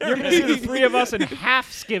 He's just You're going to see the three of us in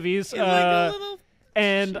half skivvies.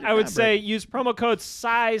 And I would say use promo code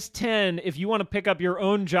SIZE10 if you want to pick up your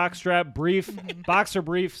own jockstrap, brief, boxer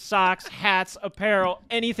brief, socks, hats, apparel,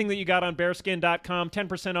 anything that you got on bearskin.com.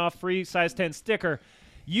 10% off, free size 10 sticker.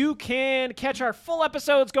 You can catch our full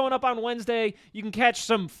episodes going up on Wednesday. You can catch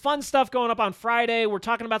some fun stuff going up on Friday. We're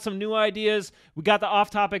talking about some new ideas. We got the off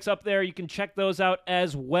topics up there. You can check those out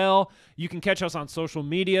as well. You can catch us on social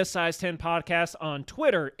media, Size 10 Podcast on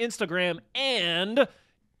Twitter, Instagram, and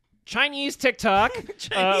Chinese TikTok,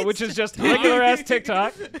 which is just regular-ass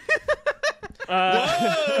TikTok.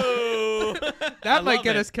 Whoa! That might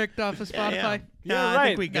get it. us kicked off of Spotify. Yeah, I right.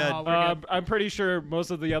 think we good. No, we're good. I'm pretty sure most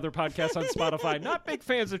of the other podcasts on Spotify not big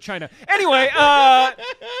fans of China. Anyway,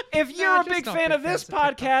 if you're a just big not fan big of this fans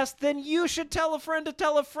of TikTok. podcast, then you should tell a friend to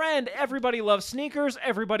tell a friend. Everybody loves sneakers,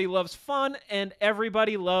 everybody loves fun, and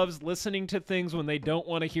everybody loves listening to things when they don't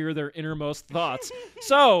want to hear their innermost thoughts.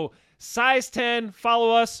 So, Size 10, follow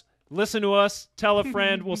us, listen to us, tell a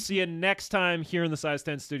friend. We'll see you next time here in the Size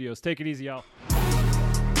 10 studios. Take it easy, y'all.